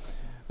lie.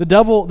 The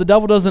devil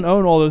doesn't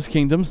own all those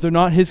kingdoms. They're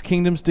not his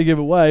kingdoms to give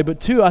away. But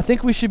two, I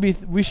think we should be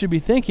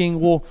thinking,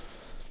 well,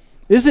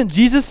 isn't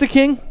Jesus the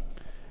king?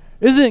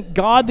 Isn't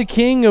God the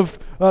king of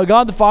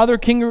God the Father,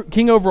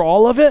 king over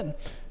all of it?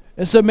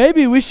 And so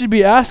maybe we should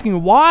be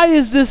asking, why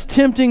is this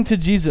tempting to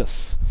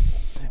Jesus?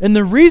 And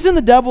the reason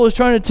the devil is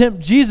trying to tempt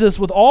Jesus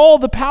with all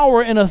the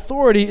power and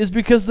authority is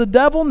because the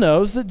devil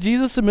knows that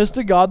Jesus submits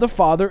to God the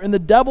Father, and the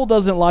devil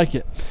doesn't like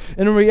it.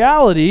 And in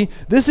reality,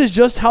 this is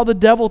just how the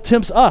devil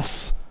tempts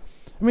us.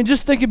 I mean,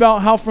 just think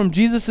about how from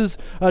Jesus's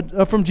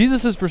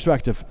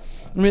perspective.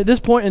 I mean, at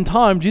this point in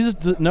time, Jesus,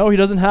 he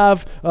doesn't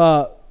have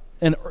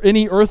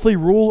any earthly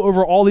rule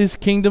over all these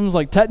kingdoms.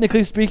 Like,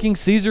 technically speaking,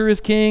 Caesar is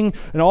king,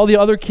 and all the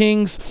other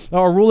kings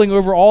are ruling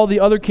over all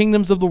the other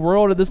kingdoms of the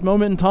world at this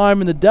moment in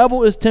time. And the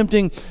devil is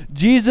tempting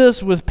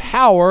Jesus with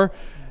power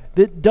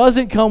that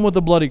doesn't come with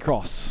a bloody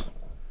cross.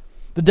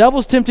 The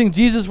devil's tempting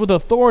Jesus with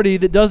authority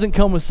that doesn't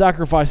come with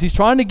sacrifice. He's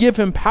trying to give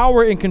him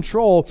power and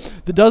control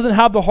that doesn't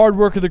have the hard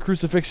work of the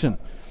crucifixion.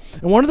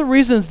 And one of the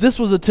reasons this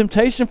was a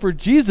temptation for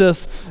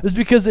Jesus is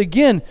because,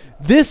 again,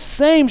 this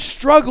same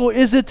struggle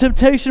is a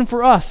temptation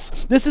for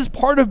us. This is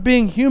part of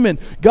being human.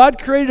 God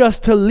created us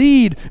to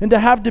lead and to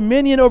have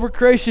dominion over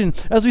creation.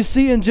 As we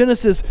see in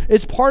Genesis,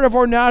 it's part of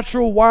our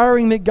natural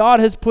wiring that God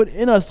has put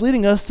in us,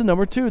 leading us to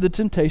number 2, the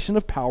temptation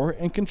of power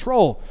and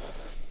control.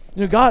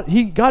 You know,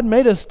 God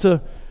made us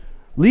to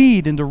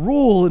lead and to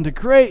rule and to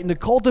create and to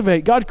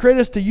cultivate. God created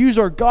us to use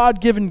our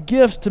God-given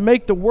gifts to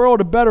make the world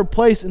a better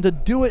place and to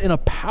do it in a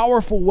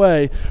powerful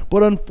way.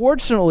 But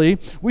unfortunately,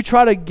 we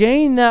try to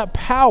gain that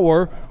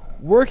power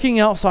working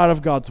outside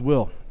of God's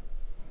will.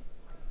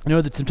 You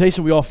know, the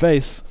temptation we all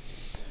face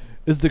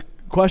is the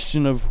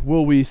question of,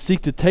 will we seek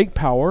to take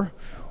power,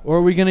 or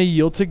are we going to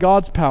yield to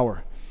God's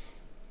power?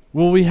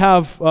 Will we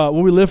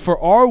live for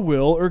our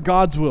will or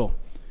God's will?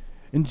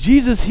 And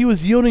Jesus, he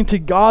was yielding to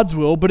God's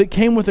will, but it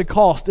came with a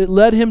cost. It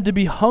led him to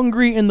be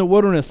hungry in the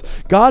wilderness.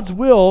 God's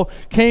will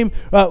came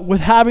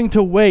with having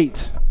to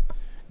wait.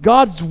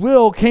 God's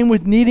will came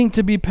with needing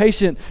to be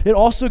patient. It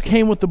also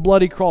came with the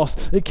bloody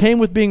cross. It came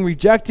with being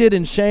rejected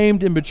and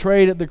shamed and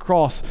betrayed at the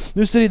cross.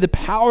 New City, the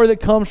power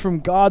that comes from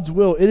God's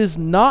will, it is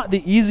not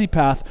the easy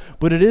path,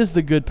 but it is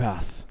the good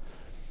path.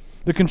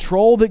 The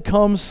control that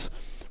comes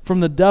from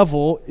the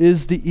devil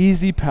is the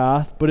easy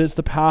path, but it's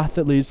the path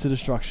that leads to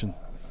destruction.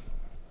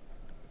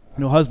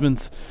 You know,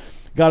 husbands,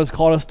 God has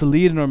called us to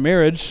lead in our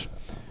marriage,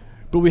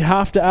 but we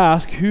have to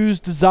ask,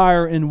 whose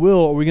desire and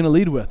will are we going to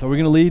lead with? Are we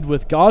going to lead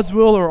with God's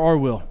will or our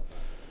will?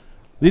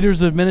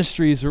 Leaders of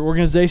ministries or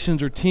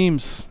organizations or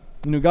teams,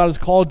 you know, God has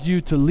called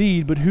you to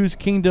lead, but whose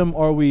kingdom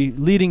are we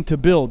leading to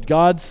build?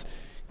 God's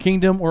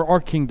kingdom or our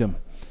kingdom?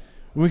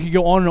 We could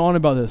go on and on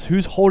about this.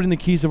 Who's holding the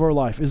keys of our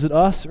life? Is it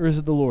us or is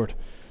it the Lord?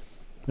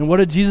 And what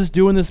did Jesus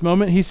do in this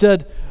moment? He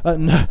said,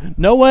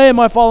 no way am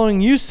I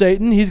following you,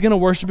 Satan. He's going to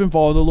worship and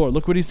follow the Lord.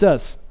 Look what he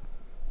says.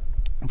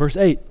 Verse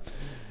 8,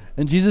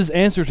 and Jesus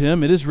answered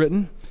him, it is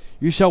written,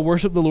 you shall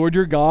worship the Lord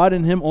your God,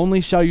 and him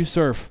only shall you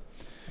serve.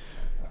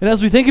 And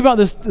as we think about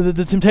this,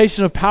 the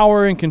temptation of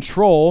power and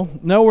control,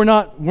 no, we're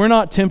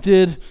not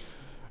tempted,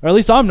 or at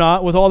least I'm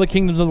not, with all the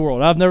kingdoms of the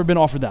world. I've never been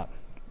offered that.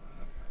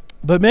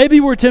 But maybe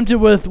we're tempted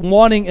with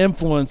wanting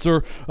influence,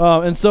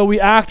 and so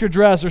we act or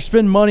dress or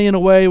spend money in a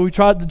way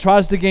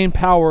tries to gain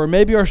power. Or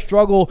maybe our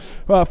struggle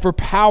for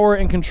power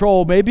and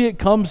control, maybe it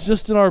comes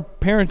just in our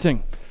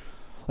parenting.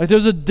 Like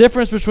there's a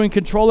difference between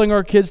controlling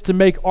our kids to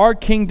make our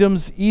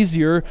kingdoms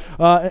easier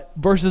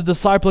versus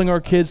discipling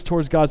our kids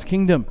towards God's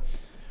kingdom.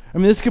 I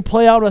mean, this could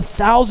play out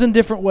 1,000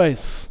 different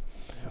ways.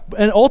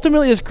 And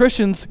ultimately, as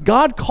Christians,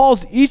 God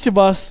calls each of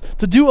us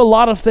to do a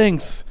lot of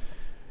things.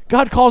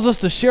 God calls us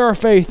to share our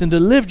faith and to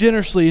live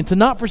generously and to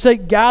not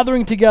forsake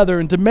gathering together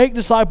and to make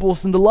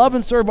disciples and to love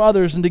and serve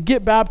others and to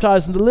get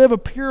baptized and to live a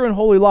pure and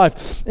holy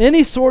life.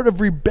 Any sort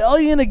of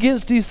rebellion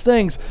against these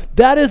things,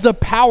 that is a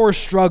power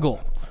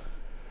struggle.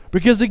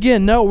 Because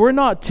again, no, we're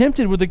not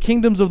tempted with the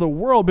kingdoms of the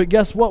world, but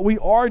guess what? We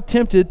are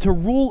tempted to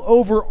rule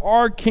over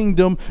our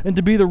kingdom and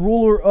to be the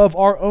ruler of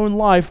our own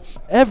life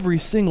every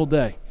single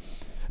day.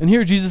 And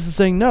here Jesus is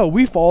saying, no,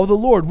 we follow the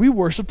Lord. We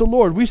worship the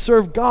Lord. We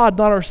serve God,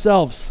 not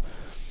ourselves.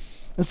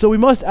 And so we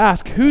must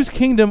ask, whose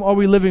kingdom are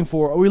we living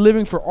for? Are we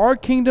living for our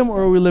kingdom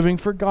or are we living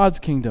for God's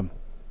kingdom?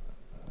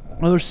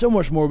 Now, there's so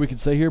much more we could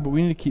say here, but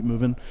we need to keep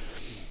moving.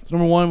 So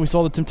number one, we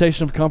saw the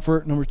temptation of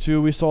comfort. Number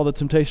two, we saw the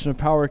temptation of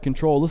power and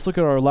control. Let's look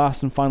at our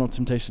last and final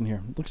temptation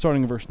here. Look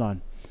starting in verse 9.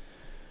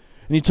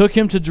 And he took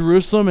him to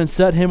Jerusalem and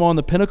set him on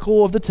the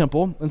pinnacle of the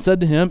temple and said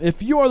to him,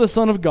 if you are the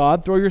Son of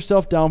God, throw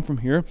yourself down from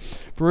here,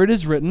 for it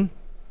is written,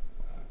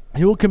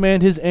 he will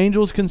command his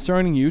angels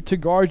concerning you to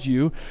guard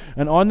you,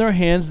 and on their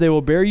hands they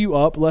will bear you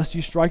up, lest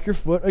you strike your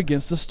foot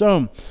against a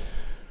stone.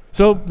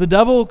 So the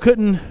devil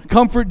couldn't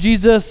comfort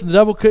Jesus. The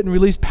devil couldn't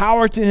release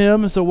power to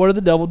him. So what did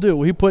the devil do?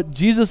 Well, he put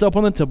Jesus up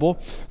on the temple.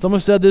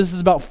 Someone said this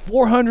is about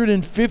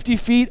 450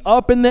 feet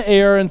up in the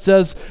air, and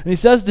he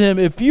says to him,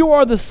 if you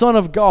are the Son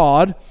of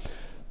God,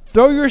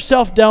 throw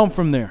yourself down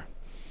from there.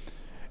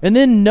 And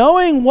then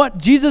knowing what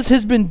Jesus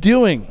has been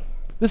doing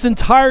this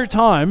entire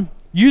time,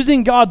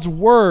 using God's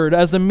word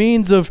as a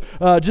means of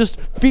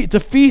to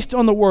feast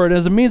on the word,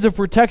 as a means of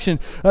protection.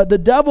 The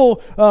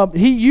devil,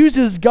 he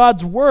uses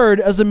God's word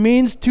as a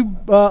means to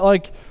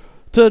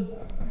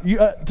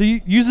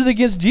use it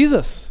against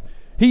Jesus.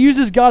 He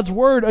uses God's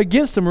word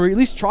against him, or at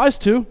least tries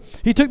to.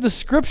 He took the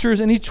scriptures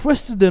and he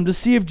twisted them to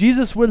see if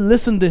Jesus would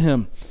listen to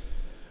him.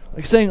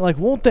 Like saying,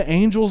 won't the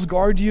angels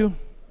guard you?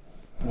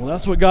 Well,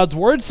 that's what God's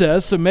word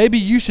says, so maybe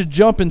you should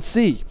jump and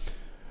see.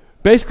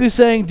 Basically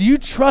saying, do you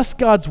trust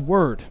God's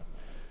word?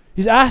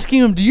 He's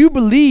asking him, do you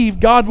believe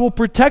God will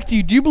protect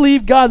you? Do you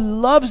believe God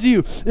loves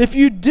you? If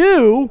you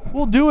do,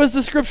 we'll do as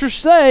the scriptures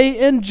say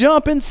and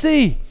jump and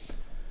see.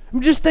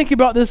 Just think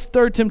about this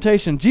third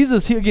temptation.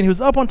 Jesus, he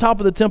was up on top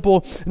of the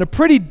temple in a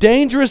pretty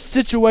dangerous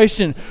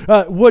situation.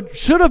 What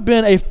should have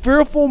been a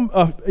fearful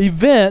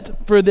event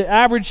for the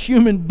average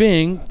human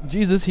being,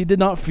 Jesus, he did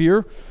not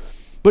fear.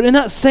 But in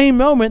that same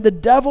moment, the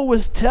devil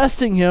was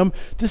testing him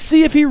to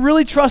see if he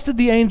really trusted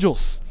the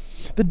angels.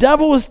 The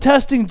devil was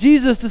testing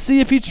Jesus to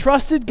see if he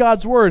trusted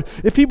God's word,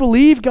 if he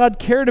believed God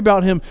cared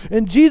about him.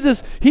 And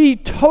Jesus, he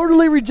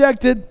totally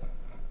rejected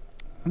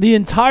the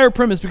entire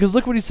premise, because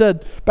look what he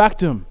said back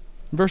to him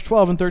in verse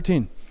 12 and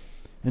 13.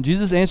 And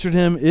Jesus answered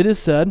him, it is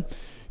said,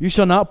 you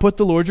shall not put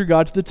the Lord your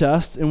God to the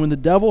test. And when the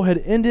devil had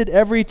ended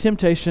every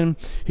temptation,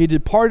 he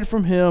departed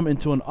from him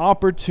into an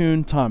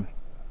opportune time.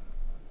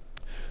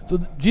 So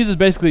Jesus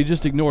basically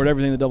just ignored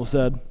everything the devil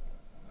said.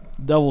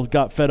 The devil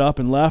got fed up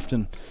and left,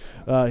 and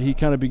he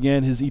kind of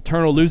began his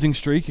eternal losing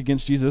streak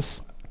against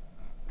Jesus.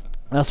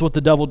 That's what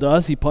the devil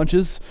does. He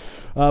punches,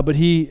 but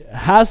he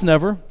has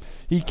never,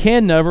 he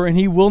can never, and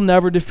he will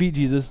never defeat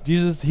Jesus.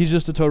 Jesus, he's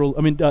just a total,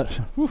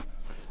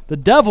 the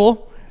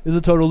devil is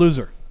a total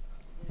loser,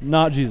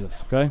 not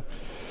Jesus, okay?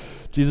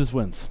 Jesus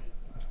wins.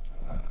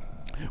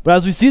 But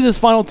as we see this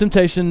final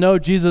temptation, no,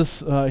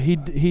 Jesus, he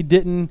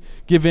didn't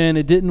give in.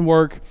 It didn't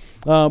work,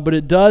 but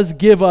it does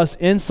give us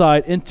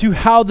insight into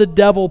how the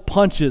devil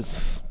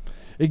punches.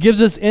 It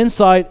gives us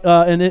insight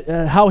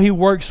in how he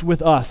works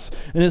with us.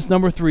 And it's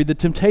number 3, the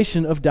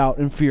temptation of doubt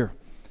and fear.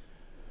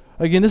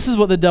 Again, this is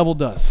what the devil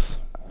does.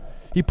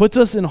 He puts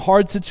us in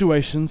hard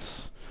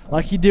situations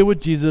like he did with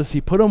Jesus.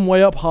 He put him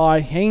way up high,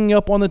 hanging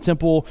up on the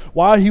temple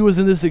while he was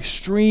in this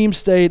extreme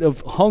state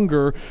of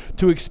hunger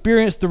to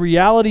experience the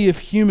reality of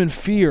human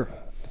fear.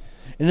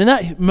 And in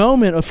that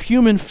moment of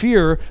human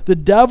fear, the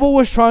devil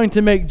was trying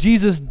to make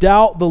Jesus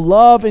doubt the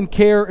love and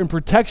care and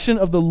protection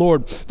of the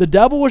Lord. The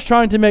devil was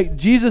trying to make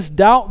Jesus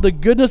doubt the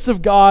goodness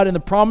of God and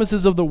the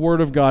promises of the Word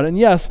of God. And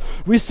yes,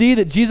 we see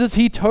that Jesus,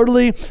 he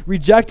totally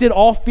rejected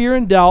all fear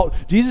and doubt.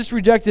 Jesus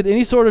rejected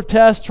any sort of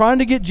test, trying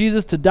to get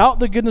Jesus to doubt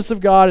the goodness of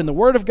God and the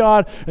Word of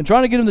God, and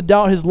trying to get him to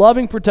doubt his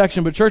loving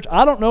protection. But church,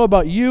 I don't know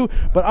about you,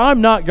 but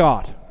I'm not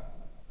God.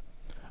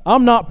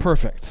 I'm not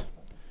perfect.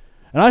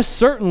 And I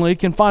certainly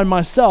can find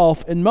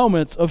myself in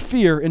moments of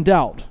fear and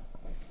doubt.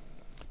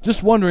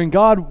 Just wondering,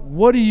 God,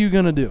 what are you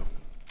going to do?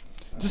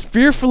 Just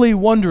fearfully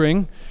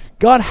wondering,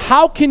 God,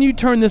 how can you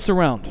turn this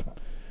around?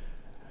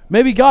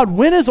 Maybe, God,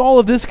 when is all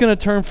of this going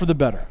to turn for the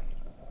better?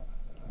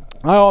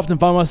 I often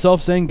find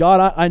myself saying,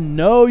 God, I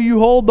know you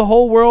hold the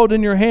whole world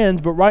in your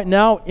hands, but right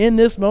now, in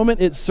this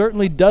moment, it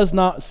certainly does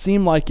not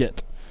seem like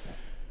it.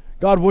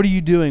 God, what are you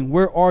doing?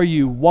 Where are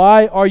you?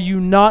 Why are you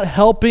not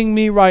helping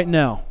me right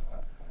now?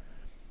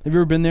 Have you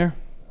ever been there?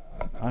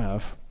 I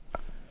have.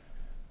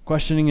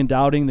 Questioning and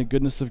doubting the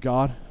goodness of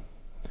God.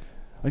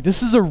 Like,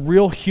 this is a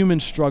real human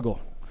struggle.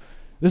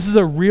 This is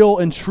a real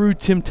and true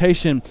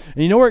temptation.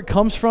 And you know where it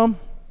comes from?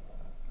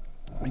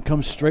 It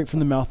comes straight from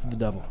the mouth of the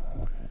devil.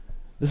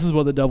 This is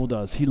what the devil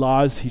does. He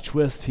lies, he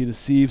twists, he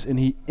deceives, and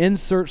he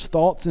inserts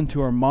thoughts into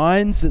our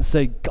minds that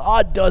say,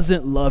 God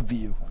doesn't love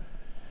you.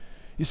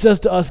 He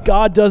says to us,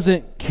 God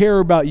doesn't care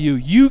about you.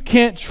 You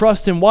can't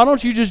trust him. Why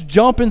don't you just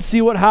jump and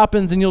see what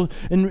happens, and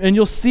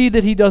you'll see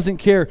that he doesn't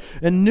care.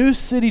 And New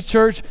City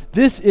Church,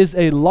 this is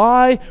a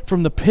lie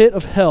from the pit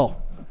of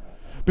hell.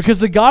 Because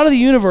the God of the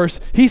universe,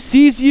 he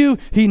sees you,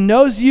 he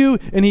knows you,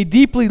 and he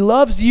deeply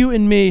loves you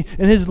and me.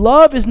 And his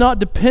love is not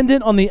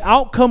dependent on the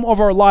outcome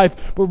of our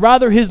life, but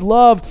rather his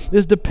love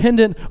is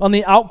dependent on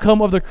the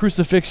outcome of the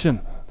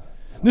crucifixion.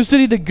 New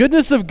City, the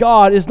goodness of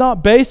God is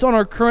not based on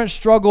our current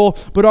struggle,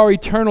 but our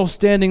eternal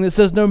standing that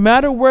says no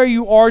matter where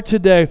you are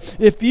today,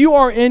 if you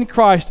are in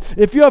Christ,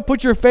 if you have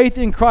put your faith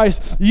in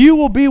Christ, you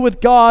will be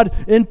with God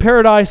in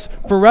paradise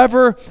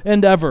forever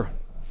and ever.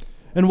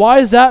 And why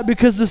is that?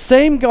 Because the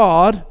same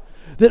God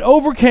that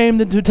overcame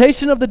the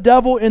temptation of the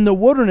devil in the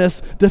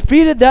wilderness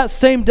defeated that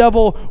same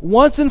devil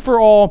once and for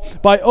all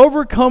by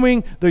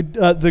overcoming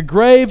the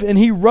grave, and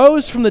he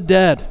rose from the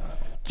dead.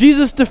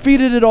 Jesus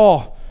defeated it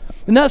all.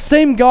 And that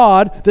same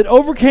God that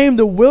overcame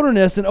the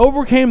wilderness and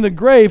overcame the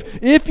grave,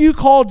 if you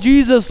call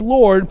Jesus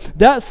Lord,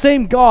 that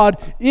same God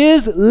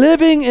is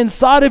living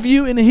inside of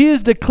you, and he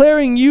is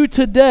declaring you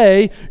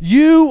today,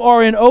 you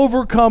are an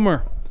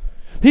overcomer.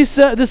 This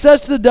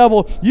says to the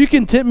devil, you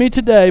can tempt me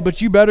today,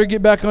 but you better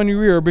get back on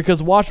your rear,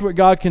 because watch what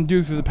God can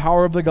do through the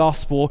power of the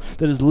gospel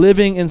that is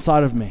living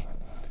inside of me.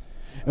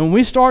 And when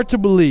we start to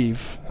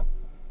believe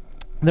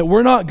that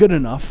we're not good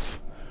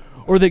enough,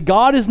 or that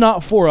God is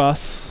not for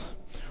us,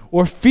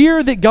 or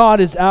fear that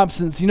God is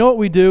absent, you know what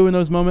we do in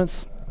those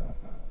moments?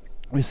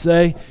 We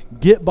say,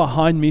 get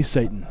behind me,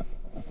 Satan.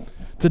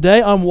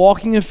 Today I'm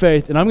walking in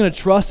faith, and I'm going to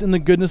trust in the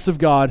goodness of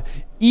God,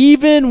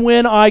 even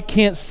when I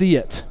can't see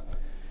it.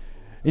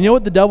 And you know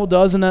what the devil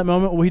does in that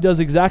moment? Well, he does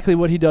exactly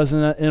what he does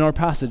in our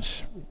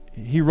passage.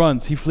 He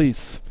runs, he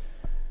flees.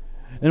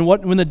 And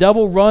when the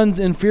devil runs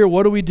in fear,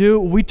 what do?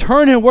 We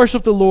turn and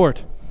worship the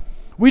Lord.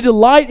 We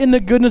delight in the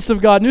goodness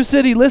of God. New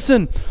City,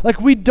 listen, like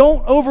we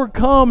don't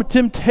overcome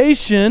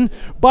temptation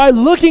by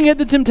looking at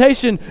the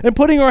temptation and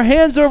putting our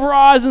hands over our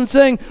eyes and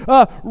saying,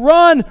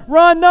 run,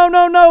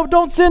 no,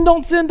 don't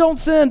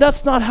sin.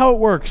 That's not how it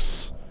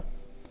works.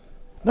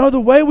 No,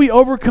 the way we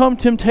overcome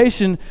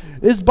temptation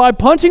is by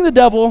punching the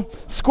devil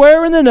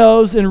square in the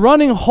nose and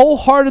running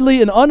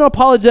wholeheartedly and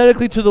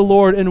unapologetically to the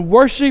Lord and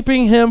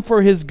worshiping him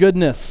for his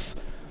goodness.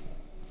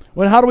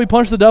 How do we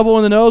punch the devil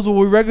in the nose? Well,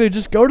 we regularly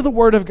just go to the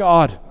Word of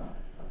God.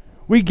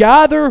 We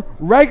gather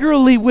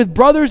regularly with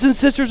brothers and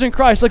sisters in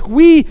Christ. Like,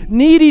 we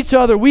need each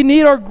other. We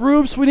need our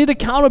groups. We need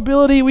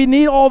accountability. We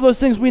need all those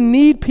things. We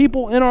need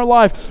people in our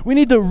life. We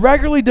need to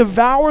regularly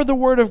devour the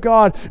Word of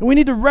God. And we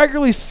need to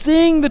regularly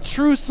sing the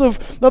truths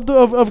of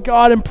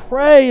God and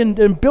pray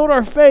and build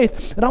our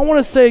faith. And I want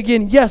to say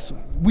again, yes,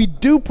 we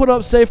do put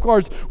up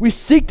safeguards. We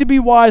seek to be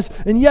wise.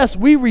 And yes,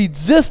 we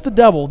resist the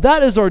devil.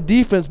 That is our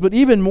defense. But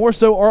even more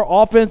so,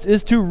 our offense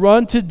is to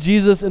run to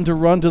Jesus and to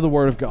run to the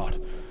Word of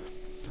God.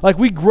 Like,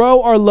 we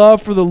grow our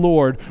love for the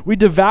Lord. We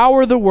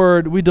devour the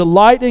Word. We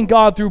delight in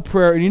God through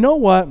prayer. And you know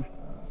what?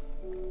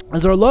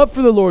 As our love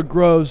for the Lord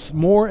grows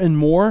more and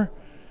more,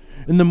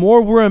 and the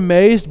more we're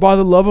amazed by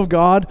the love of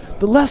God,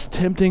 the less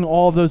tempting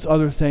all of those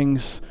other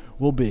things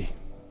will be.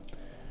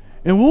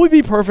 And will we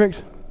be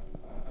perfect?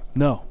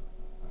 No.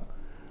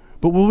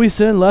 But will we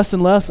sin less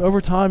and less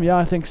over time? Yeah,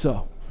 I think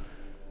so.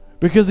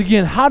 Because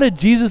again, how did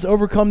Jesus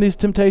overcome these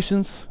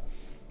temptations?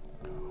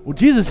 Well,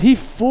 Jesus, he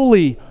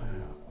fully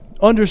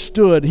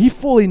understood, he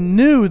fully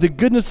knew the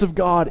goodness of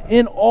God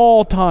in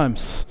all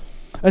times.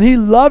 And he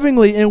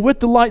lovingly and with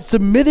delight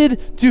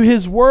submitted to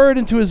his word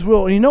and to his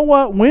will. And you know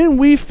what? When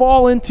we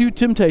fall into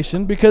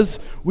temptation, because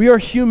we are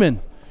human,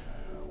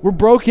 we're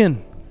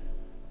broken,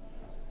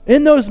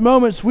 in those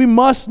moments we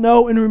must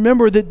know and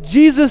remember that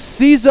Jesus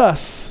sees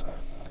us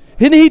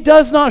and he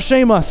does not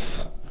shame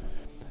us.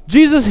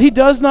 Jesus, he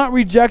does not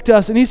reject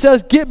us, and he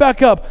says, get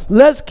back up.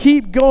 Let's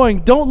keep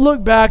going. Don't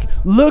look back.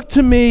 Look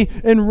to me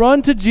and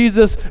run to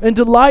Jesus and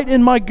delight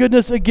in my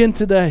goodness again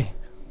today.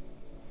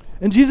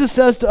 And Jesus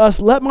says to us,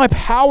 let my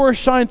power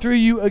shine through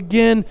you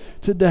again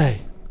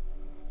today.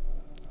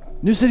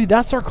 New City,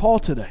 that's our call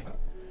today.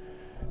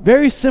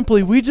 Very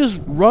simply, we just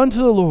run to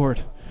the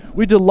Lord.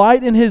 We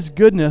delight in his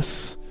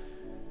goodness,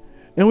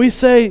 and we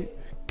say,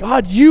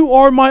 God, you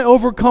are my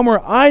overcomer.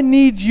 I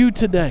need you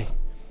today.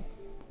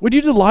 Would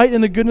you delight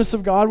in the goodness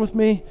of God with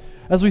me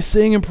as we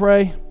sing and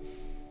pray?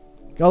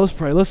 God, let's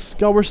pray.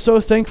 God, we're so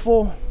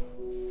thankful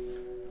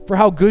for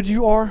how good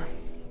you are.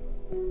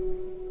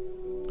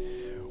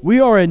 We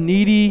are a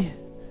needy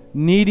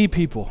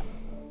people.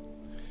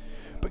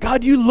 But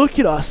God, you look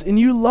at us and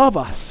you love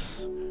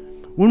us.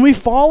 When we've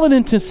fallen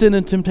into sin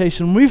and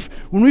temptation, when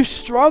we've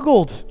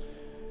struggled,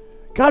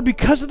 God,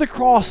 because of the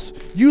cross,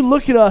 you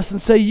look at us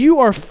and say, you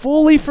are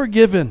fully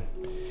forgiven.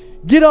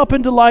 Get up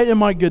and delight in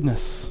my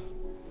goodness.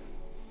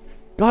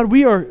 God,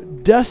 we are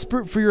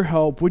desperate for your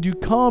help. Would you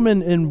come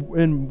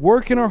and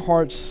work in our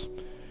hearts?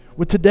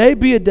 Would today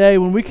be a day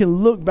when we can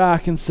look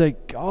back and say,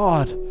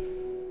 God,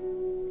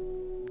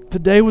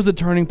 today was a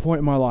turning point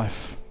in my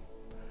life.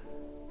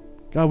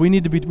 God, we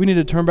need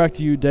to turn back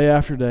to you day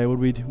after day. Would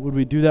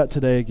we do that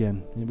today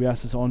again? And we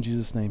ask this all in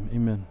Jesus' name.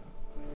 Amen.